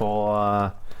satser jeg på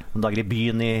noen dager i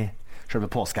byen i selve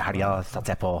påskehelga,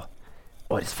 satser jeg på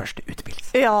årets første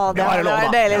utepils. Ja, det hadde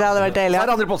vært deilig. Det hadde vært deilig. Så er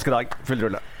det andre påskedag. Full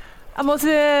rulle. Jeg må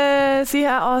si jeg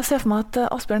ser for meg at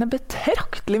Asbjørn er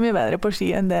betraktelig mye bedre på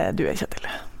ski enn det du er, Kjetil.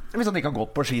 Hvis han ikke har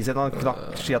gått på ski siden han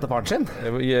knakk skia til faren sin?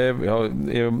 Jeg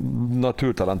er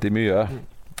naturtalent i mye.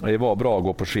 Jeg var bra å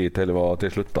gå på ski til jeg var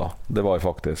til slutt da. Det var jeg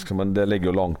faktisk, men det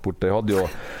ligger jo langt borte. Jeg hadde jo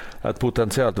et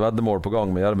potensielt veddemål på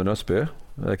gang med Gjermund Østby,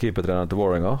 keepertreneren til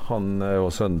Vålerenga. Han er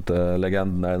jo sønnen til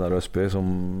legenden Einar Østby,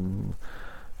 som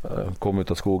kom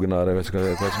ut av skogen der. Jeg vet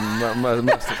ikke hva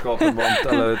mesterskapet vant,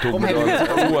 eller tok OL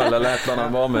eller et eller annet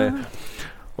han var med.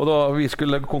 Og da vi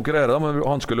skulle konkurrere, men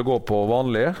han skulle gå på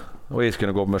vanlige, og jeg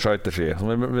skulle gå med skøyteski.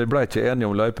 Vi ble ikke enige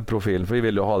om løypeprofilen, for vi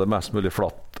ville jo ha det mest mulig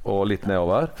flatt og litt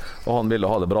nedover, og han ville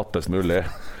ha det brattest mulig.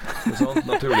 Sånn,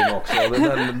 naturlig nok. Så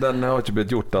den har ikke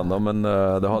blitt gjort ennå, men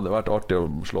det hadde vært artig å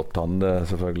slått han,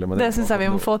 selvfølgelig. Men det synes jeg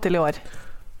vi må få til i år.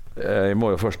 Jeg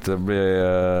må jo først bli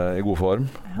i god form,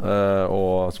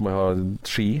 og så må jeg ha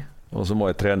ski, og så må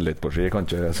jeg trene litt på ski. Jeg kan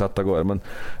ikke sette av gårde, men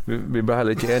vi ble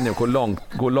heller ikke enige om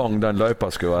hvor lang den løypa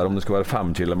skulle være, om det skulle være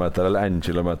 5 kilometer eller 1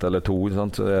 kilometer eller 2,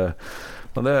 sant?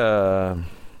 Men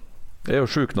jeg er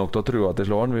jo syk nok til å tro at jeg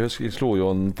slår han. Vi slo jo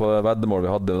han på veddemål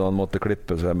vi hadde, da han måtte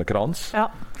klippe seg med krans. Ja,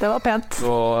 det var pent.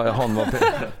 Så han var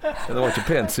pent. Det var ikke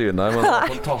pent syn, nei, men det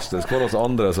var fantastisk for oss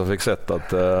andre som fikk sett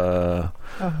at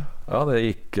ja, det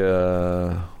gikk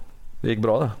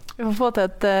bra, det. Vi får få til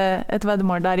et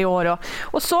veddemål der i år også.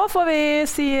 Og så får vi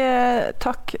si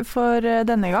takk for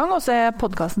denne gang, og så er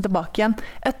podcasten tilbake igjen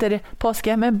etter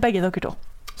påske med begge dere to.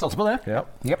 Satser på det. Ja,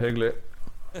 hyggelig.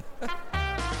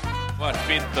 Vært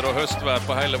vinter- og høstvær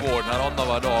på hele våren her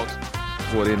annenhver dag.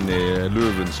 Går inn i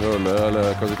løvens høle, eller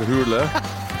hva skal jeg hule?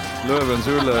 Løvens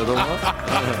hule, Thomas.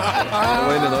 Jeg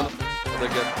var inne i den.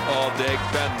 Av deg,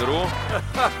 Benro.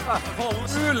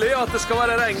 Mulig at det skal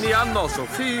være regn igjen, altså.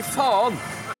 Fy faen!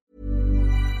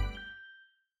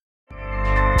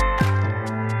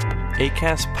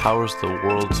 Acast powers the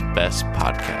world's best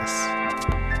podcasts.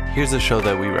 Here's a show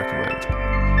that we recommend.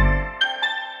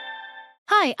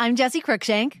 Hi, I'm Jessie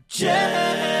Cruikshank. Jessie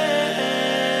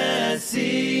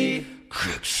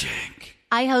Cruikshank.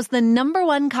 I host the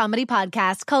 #1 comedy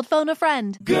podcast called Phone a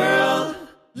Friend. Girl,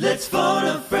 let's phone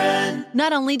a friend.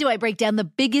 Not only do I break down the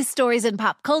biggest stories in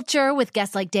pop culture with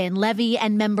guests like Dan Levy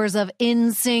and members of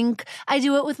InSync, I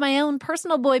do it with my own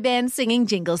personal boy band singing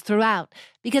jingles throughout.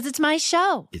 Because it's my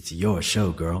show. It's your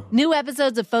show, girl. New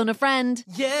episodes of Phone a Friend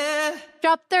Yeah.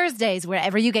 drop Thursdays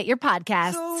wherever you get your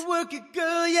podcasts. So work it,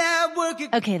 girl, yeah, work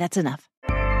it. Okay, that's enough.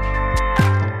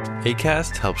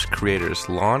 Acast helps creators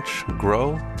launch,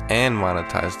 grow, and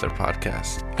monetize their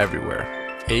podcasts everywhere.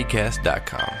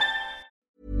 Acast.com.